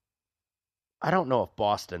don't know if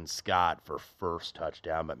Boston Scott for first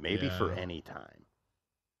touchdown, but maybe for any time.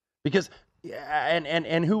 Because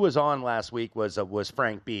and who was on last week was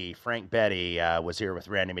Frank B. Frank Betty was here with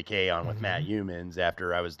Randy McKay on with Matt Humans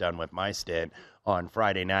after I was done with my stint on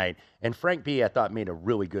Friday night. And Frank B, I thought, made a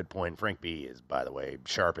really good point. Frank B is, by the way,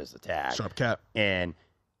 sharp as a tack. Sharp cat. And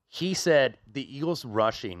he said the Eagles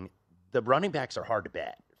rushing, the running backs are hard to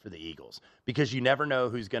bet for the Eagles because you never know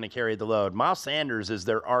who's going to carry the load. Miles Sanders is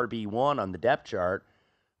their RB1 on the depth chart.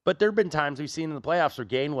 But there have been times we've seen in the playoffs where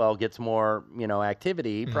Gainwell gets more,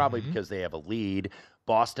 activity, probably because they have a lead.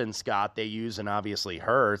 Boston Scott they use, and obviously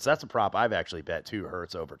Hurts. That's a prop I've actually bet too,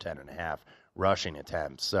 Hurts over 10.5 rushing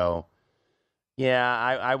attempts. So, yeah,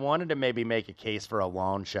 I wanted to maybe make a case for a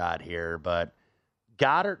long shot here, but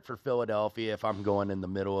Goddard for Philadelphia if I'm going in the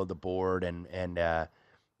middle of the board, and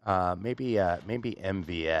maybe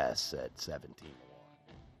MVS at 17.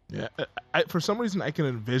 Yeah, for some reason I can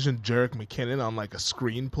envision Jerick McKinnon on like a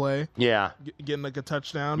screenplay. Yeah, getting like a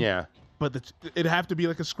touchdown. Yeah, but it'd have to be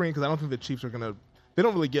like a screen because I don't think the Chiefs are gonna. They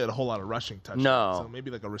don't really get a whole lot of rushing touchdowns. No, so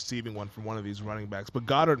maybe like a receiving one from one of these running backs. But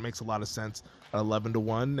Goddard makes a lot of sense at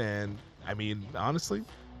 11-1, and I mean honestly,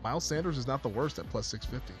 Miles Sanders is not the worst at plus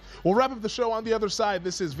 650. We'll wrap up the show on the other side.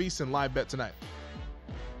 This is VSiN Live Bet Tonight.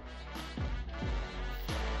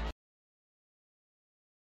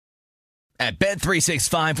 At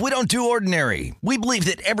Bet365, we don't do ordinary. We believe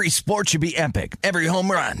that every sport should be epic. Every home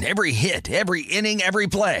run, every hit, every inning, every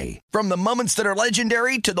play. From the moments that are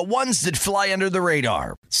legendary to the ones that fly under the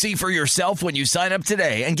radar. See for yourself when you sign up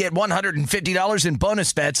today and get $150 in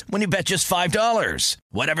bonus bets when you bet just $5.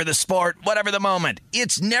 Whatever the sport, whatever the moment,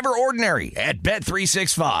 it's never ordinary at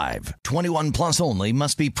Bet365. 21 plus only.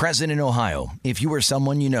 Must be present in Ohio. If you or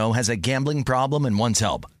someone you know has a gambling problem and wants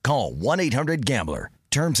help, call 1-800-GAMBLER.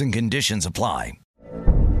 Terms and conditions apply.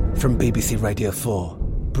 From BBC Radio 4,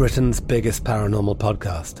 Britain's biggest paranormal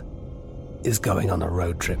podcast is going on a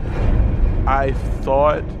road trip. I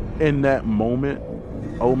thought in that moment,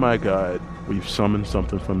 oh my God, we've summoned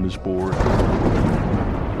something from this board.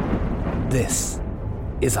 This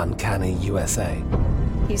is Uncanny USA.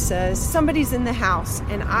 He says, somebody's in the house,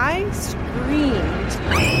 and I screamed.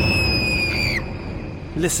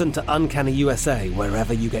 Listen to Uncanny USA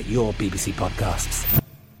wherever you get your BBC podcasts,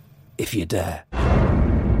 if you dare.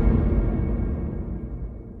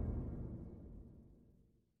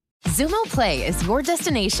 Xumo Play is your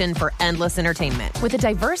destination for endless entertainment. With a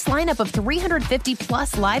diverse lineup of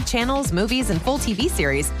 350-plus live channels, movies, and full TV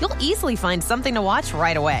series, you'll easily find something to watch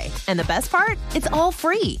right away. And the best part? It's all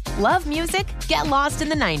free. Love music? Get lost in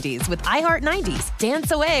the 90s with iHeart 90s,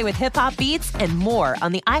 dance away with hip-hop beats, and more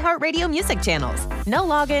on the iHeartRadio music channels. No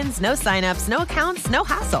logins, no signups, no accounts, no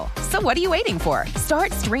hassle. So what are you waiting for?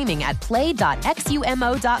 Start streaming at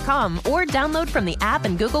play.xumo.com or download from the app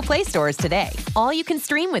and Google Play stores today. All you can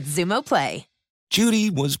stream with Xumo Play. Judy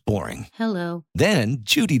was boring. Hello. Then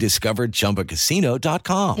Judy discovered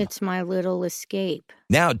ChumbaCasino.com. It's my little escape.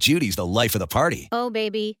 Now Judy's the life of the party. Oh,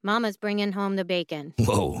 baby, mama's bringing home the bacon.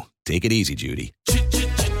 Whoa, take it easy, Judy.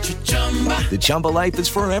 The Chumba life is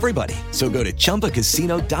for everybody. So go to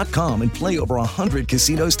ChumbaCasino.com and play over 100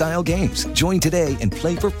 casino-style games. Join today and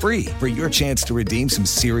play for free for your chance to redeem some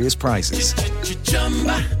serious prizes.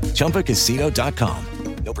 ChumbaCasino.com.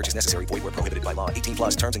 No purchase necessary. Void where prohibited by law. 18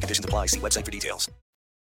 plus terms and conditions apply. See website for details.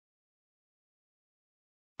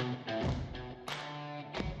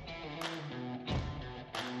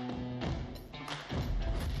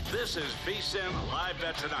 This is VSiN Live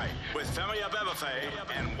Bet Tonight with Femi Abebefe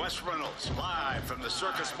and Wes Reynolds, live from the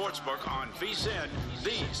Circa Sportsbook on VSiN,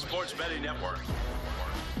 the sports betting network.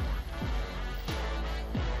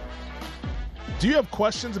 Do you have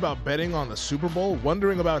questions about betting on the Super Bowl,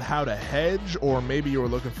 wondering about how to hedge, or maybe you're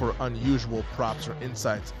looking for unusual props or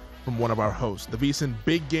insights from one of our hosts? The VSiN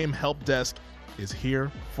Big Game Help Desk is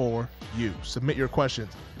here for you. Submit your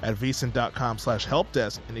questions at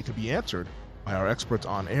vsin.com/helpdesk, and it can be answered by our experts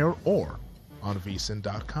on air or on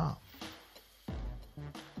vsin.com.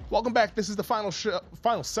 Welcome back. This is the final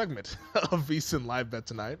segment of VSiN Live Bet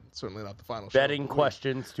Tonight. Certainly not the final Betting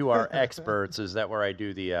questions to our experts. Is that where I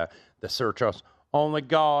do the search? Only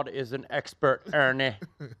God is an expert, Ernie.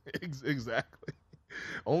 Exactly.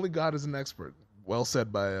 Only God is an expert. Well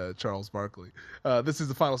said by Charles Barkley. This is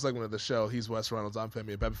the final segment of the show. He's Wes Reynolds. I'm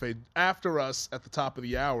Femi Abebefe. After us, at the top of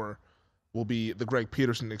the hour, will be the Greg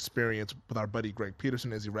Peterson Experience with our buddy Greg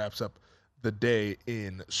Peterson as he wraps up the day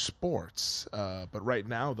in sports. But right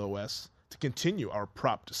now, though, Wes, to continue our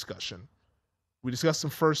prop discussion, we discussed some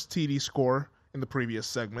first TD score in the previous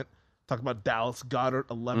segment. Talked about Dallas Goedert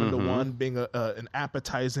 11-1 being an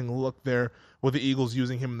appetizing look there with the Eagles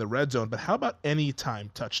using him in the red zone. But how about anytime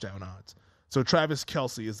touchdown odds? So Travis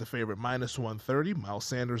Kelce is the favorite, -130. Miles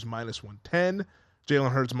Sanders, -110.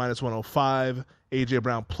 Jalen Hurts, -105. A.J.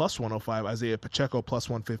 Brown, +105. Isaiah Pacheco,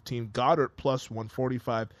 +115. Goddard,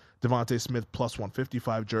 +145. Devontae Smith,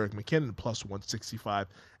 +155. Jerick McKinnon, +165.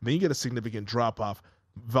 And then you get a significant drop-off.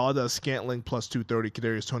 Valdez-Scantling, +230.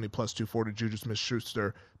 Kadarius Toney, +240. Juju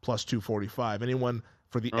Smith-Schuster, +245. Anyone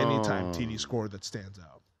for the anytime TD score that stands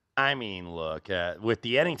out? I mean, look, with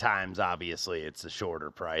the anytimes, obviously, it's the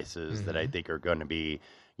shorter prices that I think are going to be,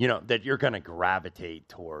 that you're going to gravitate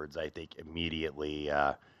towards, I think, immediately.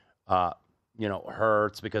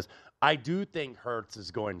 Hurts, because I do think Hurts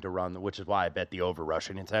is going to run, which is why I bet the over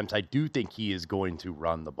rushing attempts. I do think he is going to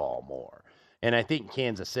run the ball more. And I think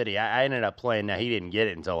Kansas City, I ended up playing, now he didn't get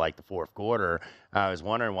it until like the fourth quarter. I was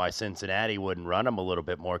wondering why Cincinnati wouldn't run him a little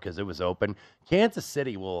bit more because it was open. Kansas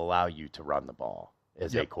City will allow you to run the ball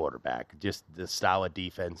as a quarterback, just the style of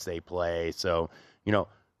defense they play. So,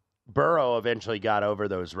 Burrow eventually got over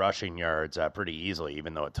those rushing yards pretty easily,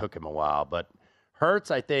 even though it took him a while. But Hurts,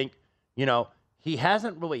 I think, he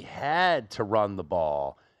hasn't really had to run the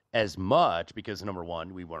ball as much because, number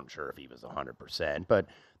one, we weren't sure if he was 100%, but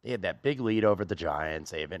they had that big lead over the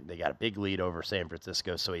Giants. They got a big lead over San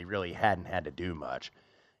Francisco, so he really hadn't had to do much.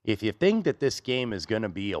 If you think that this game is going to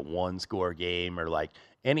be a one-score game or like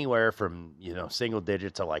anywhere from, single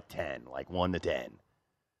digit to like 10, like 1-10,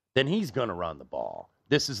 then he's going to run the ball.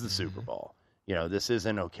 This is the Super Bowl. This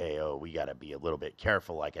isn't we got to be a little bit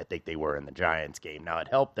careful like I think they were in the Giants game. Now, it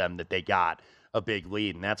helped them that they got a big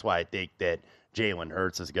lead, and that's why I think that Jalen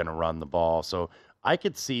Hurts is going to run the ball. So I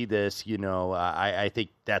could see this, I think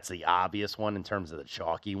that's the obvious one in terms of the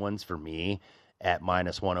chalky ones for me at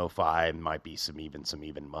 -105. Might be some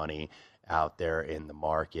even money out there in the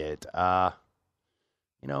market.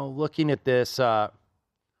 Looking at this,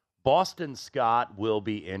 Boston Scott will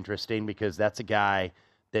be interesting because that's a guy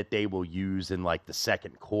that they will use in like the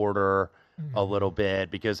second quarter a little bit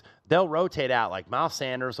because they'll rotate out. Like Miles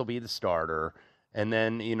Sanders will be the starter, and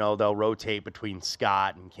then, they'll rotate between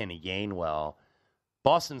Scott and Kenny Gainwell.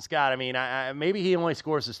 Boston Scott, maybe he only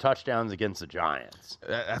scores his touchdowns against the Giants.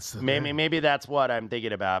 Maybe that's what I'm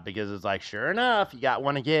thinking about because it's like, sure enough, you got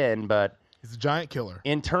one again, but he's a giant killer.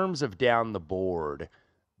 In terms of down the board,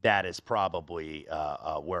 that is probably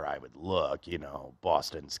where I would look,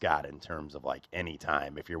 Boston Scott in terms of like any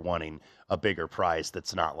time if you're wanting a bigger price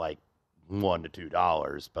that's not like $1 to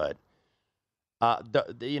 $2, but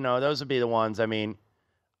those would be the ones.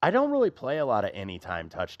 I don't really play a lot of anytime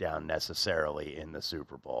touchdown necessarily in the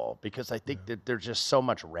Super Bowl because I think that there's just so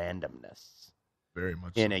much randomness very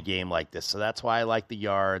much in a game like this. So that's why I like the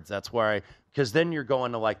yards. That's why because then you're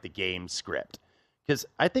going to like the game script. Because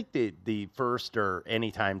I think the first or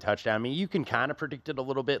anytime touchdown, you can kind of predict it a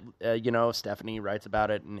little bit. Stephanie writes about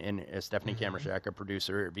it, and Stephanie Kamershak, a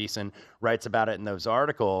producer at VSiN, writes about it in those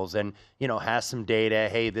articles and, has some data.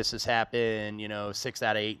 Hey, this has happened, 6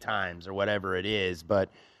 out of 8 times or whatever it is. But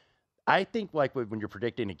I think like when you're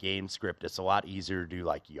predicting a game script, it's a lot easier to do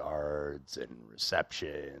like yards and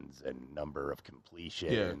receptions and number of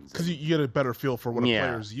completions. Yeah, because you get a better feel for what a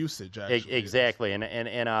player's usage actually exactly.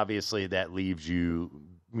 And obviously that leaves you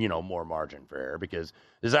more margin for error, because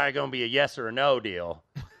there's not going to be a yes or a no deal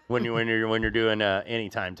when you're doing a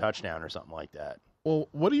anytime touchdown or something like that. Well,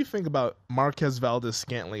 what do you think about Marquez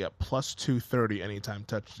Valdes-Scantling at plus 230 anytime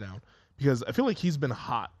touchdown? Because I feel like he's been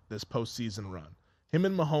hot this postseason run. Him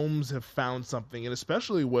and Mahomes have found something, and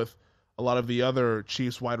especially with a lot of the other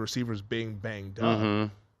Chiefs wide receivers being banged up.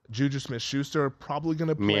 Juju Smith-Schuster probably going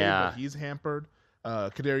to play, but he's hampered.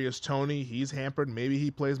 Kadarius Toney, he's hampered. Maybe he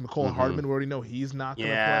plays. Mecole Hardman, we already know he's not going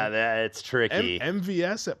to play. Yeah, that's tricky.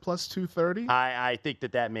 MVS at plus 230? I think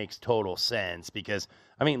that makes total sense because,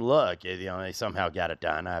 I mean, look, they somehow got it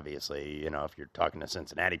done. Obviously, if you're talking to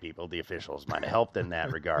Cincinnati people, the officials might have helped in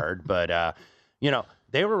that regard. But,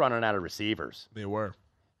 they were running out of receivers. They were.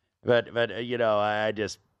 But I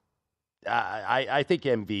think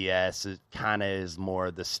MVS is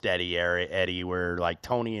more the steady Eddie, where like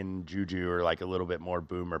Tony and Juju are like a little bit more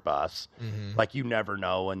boom or bust. Like you never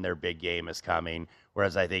know when their big game is coming.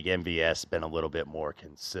 Whereas I think MVS has been a little bit more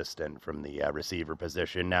consistent from the receiver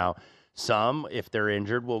position. Now, some, if they're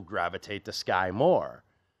injured, will gravitate to Sky Moore.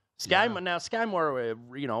 Now, Sky Moore,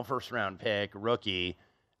 first round pick, rookie.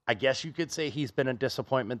 I guess you could say he's been a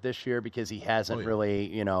disappointment this year because he hasn't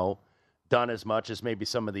really, done as much as maybe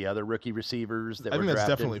some of the other rookie receivers that were drafted. I think that's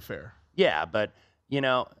definitely fair. Yeah, but,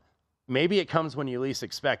 maybe it comes when you least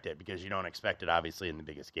expect it because you don't expect it, obviously, in the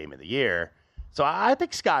biggest game of the year. So I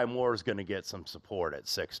think Sky Moore is going to get some support at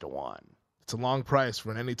 6-1. It's a long price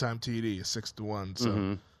for an anytime TD, 6-1.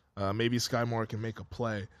 So maybe Sky Moore can make a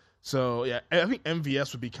play. So, yeah, I think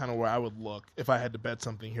MVS would be kind of where I would look if I had to bet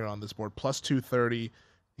something here on this board. Plus 230.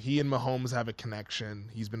 He and Mahomes have a connection.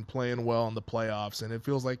 He's been playing well in the playoffs, and it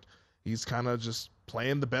feels like he's kind of just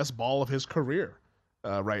playing the best ball of his career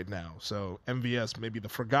right now. So MVS may be the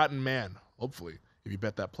forgotten man, hopefully, if you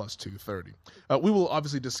bet that plus 230. We will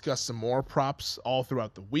obviously discuss some more props all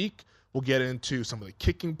throughout the week. We'll get into some of the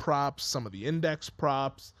kicking props, some of the index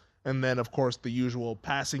props, and then, of course, the usual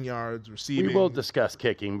passing yards, receiving. We will discuss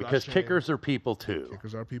kicking because kickers are people, too.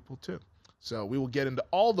 Kickers are people, too. So we will get into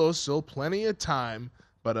all those, so plenty of time.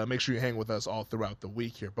 But make sure you hang with us all throughout the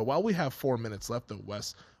week here. But while we have 4 minutes left, though,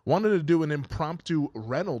 Wes, wanted to do an impromptu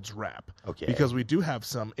Reynolds wrap. Okay. Because we do have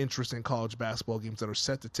some interesting college basketball games that are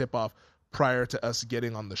set to tip off prior to us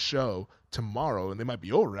getting on the show tomorrow. And they might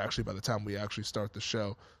be over, actually, by the time we actually start the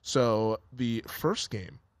show. So the first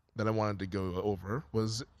game that I wanted to go over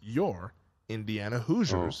was your Indiana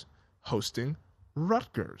Hoosiers hosting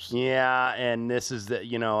Rutgers. Yeah, and this is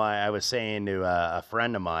I was saying to a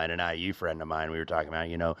friend of mine, an IU friend of mine, we were talking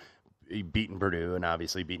about, beating Purdue and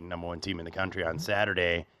obviously beating number one team in the country on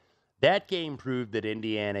Saturday. That game proved that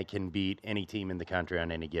Indiana can beat any team in the country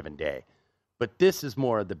on any given day. But this is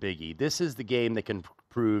more of the biggie. This is the game that can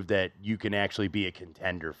prove that you can actually be a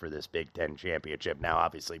contender for this Big Ten championship. Now,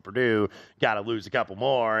 obviously, Purdue got to lose a couple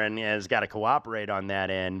more and has got to cooperate on that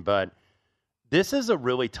end, but this is a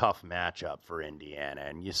really tough matchup for Indiana,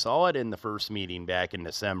 and you saw it in the first meeting back in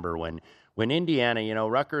December when Indiana,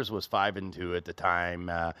 Rutgers was 5-2 at the time.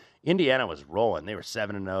 Indiana was rolling. They were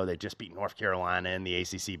 7-0. They just beat North Carolina in the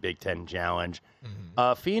ACC Big Ten Challenge.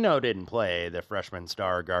 Fino didn't play. The freshman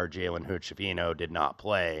star guard Jalen Hood-Schifino did not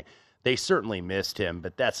play. They certainly missed him,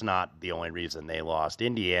 but that's not the only reason they lost.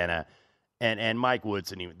 Indiana and Mike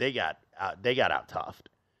Woodson, they got out-toughed.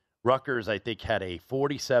 Rutgers, I think, had a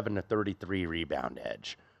 47-33 rebound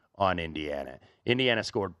edge on Indiana. Indiana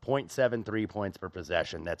scored 0.73 points per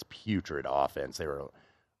possession. That's putrid offense. They were,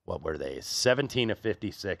 17 of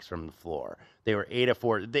 56 from the floor. They were 8 of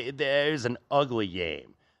 4. It was an ugly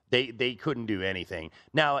game. They couldn't do anything.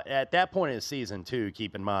 Now, at that point in the season, too,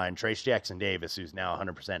 keep in mind, Trace Jackson-Davis, who's now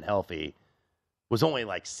 100% healthy, was only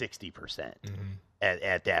like 60%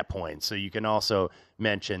 at that point. So you can also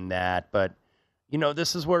mention that. But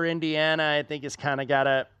this is where Indiana, I think, has kind of got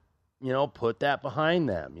to, put that behind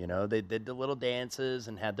them. They did the little dances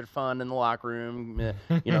and had their fun in the locker room.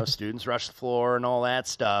 Students rushed the floor and all that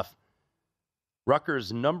stuff.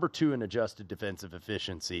 Rutgers, number 2 in adjusted defensive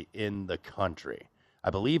efficiency in the country. I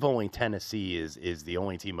believe only Tennessee is the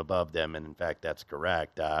only team above them, and in fact, that's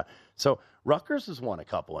correct. So Rutgers has won a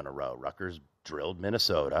couple in a row. Rutgers drilled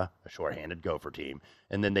Minnesota, a shorthanded Gopher team,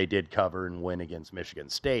 and then they did cover and win against Michigan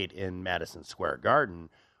State in Madison Square Garden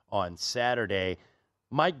on Saturday.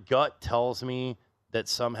 My gut tells me that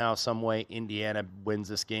somehow, some way, Indiana wins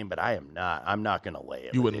this game, but I'm not going to lay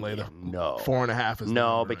it. You wouldn't lay No. 4.5 is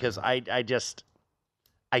no, because I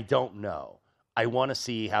don't know. I want to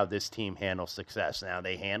see how this team handles success. Now,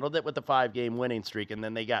 they handled it with the 5-game winning streak, and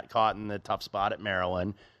then they got caught in the tough spot at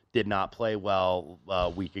Maryland. Did not play well a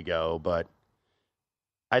week ago, but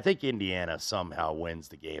I think Indiana somehow wins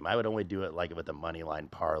the game. I would only do it like with a money line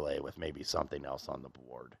parlay with maybe something else on the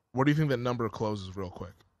board. Where do you think that number closes real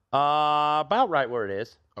quick? About right where it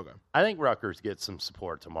is. Okay. I think Rutgers gets some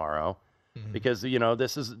support tomorrow because,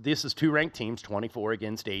 this is 2 ranked teams, 24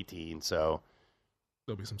 against 18, so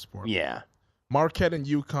there'll be some support. Yeah. Marquette and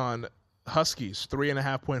UConn, Huskies,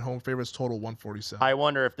 3.5-point home favorites, total 147. I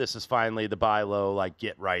wonder if this is finally the buy low,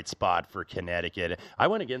 get right spot for Connecticut. I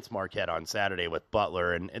went against Marquette on Saturday with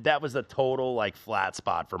Butler, and that was a total, flat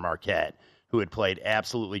spot for Marquette, who had played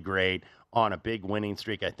absolutely great on a big winning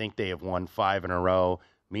streak. I think they have won 5 in a row.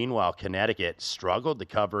 Meanwhile, Connecticut struggled to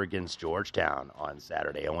cover against Georgetown on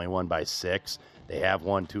Saturday, only won by 6. They have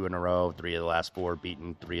won 2 in a row, 3 of the last 4,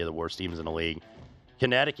 beaten 3 of the worst teams in the league.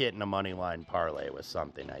 Connecticut in a money line parlay was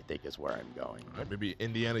something I think is where I'm going. All right, maybe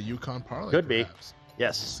Indiana UConn parlay. Could perhaps. Be.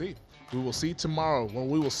 Yes. We'll see. We will see tomorrow when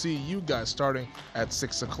we will see you guys starting at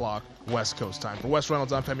 6 o'clock West Coast time. For Wes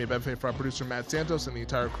Reynolds, I'm Femi Abebefe. For our producer Matt Santos and the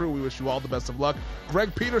entire crew, we wish you all the best of luck.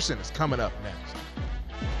 Greg Peterson is coming up next.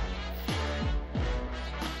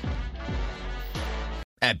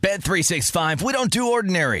 At Bet365, we don't do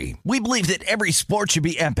ordinary. We believe that every sport should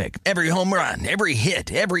be epic. Every home run, every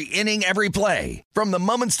hit, every inning, every play. From the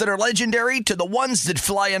moments that are legendary to the ones that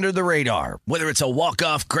fly under the radar. Whether it's a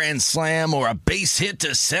walk-off grand slam or a base hit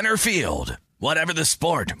to center field. Whatever the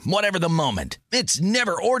sport, whatever the moment. It's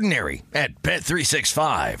never ordinary at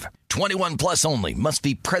Bet365. 21 plus only. Must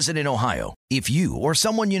be present in Ohio. If you or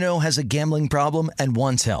someone you know has a gambling problem and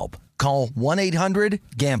wants help, call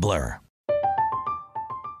 1-800-GAMBLER.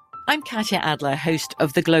 I'm Katya Adler, host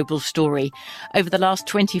of The Global Story. Over the last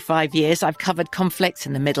 25 years, I've covered conflicts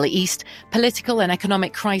in the Middle East, political and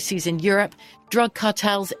economic crises in Europe, drug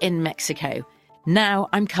cartels in Mexico. Now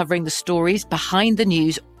I'm covering the stories behind the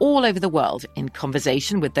news all over the world in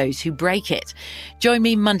conversation with those who break it. Join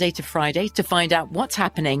me Monday to Friday to find out what's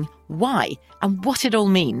happening, why, and what it all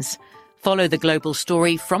means. Follow The Global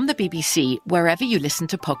Story from the BBC wherever you listen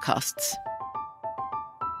to podcasts.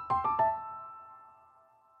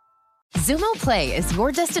 Xumo Play is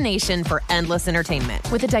your destination for endless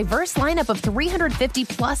entertainment. With a diverse lineup of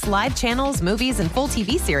 350-plus live channels, movies, and full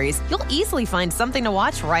TV series, you'll easily find something to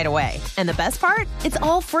watch right away. And the best part? It's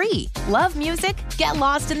all free. Love music? Get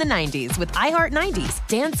lost in the 90s with iHeart 90s.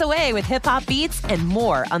 Dance away with hip-hop beats and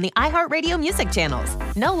more on the iHeartRadio music channels.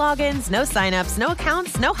 No logins, no signups, no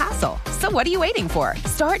accounts, no hassle. So what are you waiting for?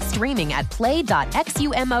 Start streaming at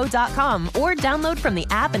play.xumo.com or download from the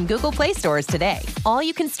app and Google Play stores today. All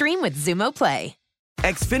you can stream with Xumo Play.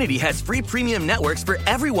 Xfinity has free premium networks for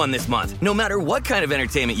everyone this month, no matter what kind of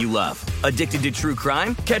entertainment you love. Addicted to true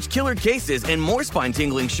crime? Catch killer cases and more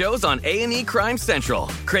spine-tingling shows on A&E Crime Central.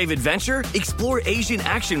 Crave adventure? Explore Asian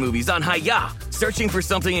action movies on Hi-YAH. Searching for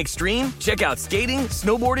something extreme? Check out skating,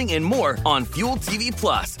 snowboarding, and more on Fuel TV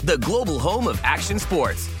Plus, the global home of action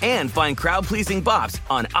sports. And find crowd-pleasing bops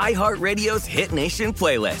on iHeartRadio's Hit Nation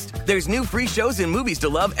playlist. There's new free shows and movies to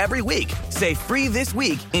love every week. Say free this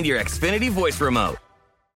week in your Xfinity voice remote.